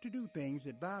forced to do things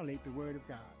that violate the Word of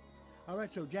God. All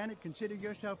right, so Janet, consider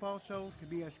yourself also to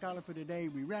be a scholar for today.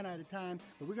 We ran out of time,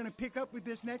 but we're going to pick up with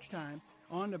this next time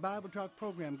on the Bible Talk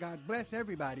program. God bless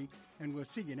everybody, and we'll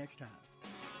see you next time.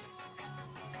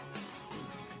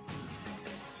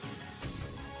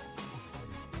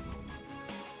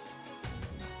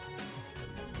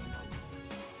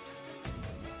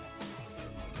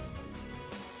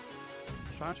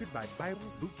 Sponsored by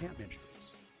Bible Boot Camp Ministries.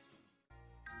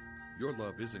 Your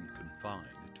love isn't confined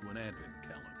to an Advent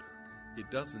calendar. It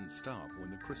doesn't stop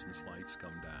when the Christmas lights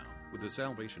come down. With the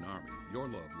Salvation Army, your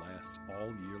love lasts all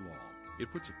year long. It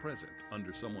puts a present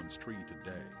under someone's tree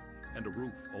today and a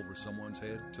roof over someone's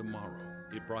head tomorrow.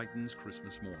 It brightens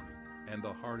Christmas morning and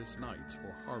the hardest nights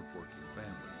for hardworking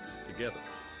families. Together,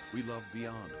 we love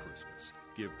beyond Christmas.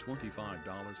 Give $25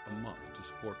 a month to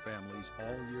support families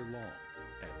all year long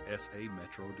at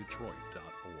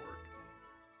sametrodetroit.org.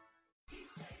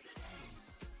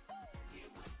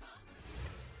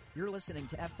 You're listening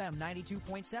to FM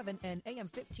 92.7 and AM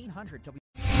 1500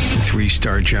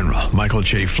 Three-star General Michael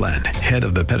J. Flynn, head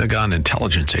of the Pentagon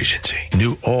Intelligence Agency,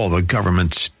 knew all the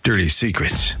government's dirty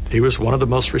secrets. He was one of the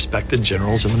most respected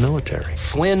generals in the military.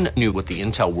 Flynn knew what the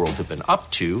intel world had been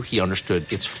up to. He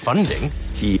understood its funding.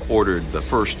 He ordered the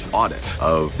first audit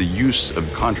of the use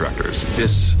of contractors.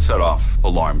 This set off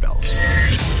alarm bells.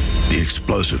 The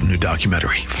explosive new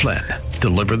documentary, Flynn,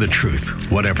 Deliver the Truth,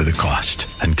 Whatever the Cost,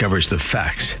 uncovers the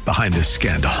facts behind this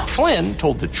scandal. Flynn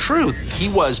told the truth. He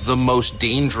was the most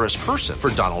dangerous person for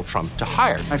Donald Trump to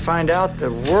hire. I find out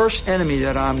the worst enemy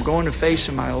that I'm going to face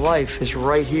in my life is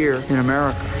right here in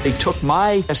America. They took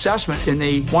my assessment and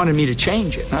they wanted me to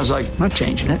change it. And I was like, I'm not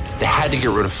changing it. They had to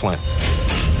get rid of Flynn.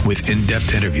 With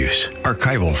in-depth interviews,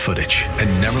 archival footage,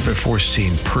 and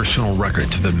never-before-seen personal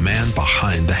records of the man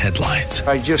behind the headlines.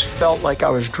 I just felt like I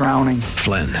was drowning.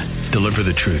 Flynn, deliver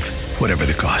the truth, whatever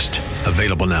the cost.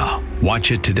 Available now.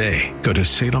 Watch it today. Go to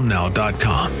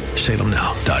salemnow.com.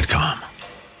 salemnow.com.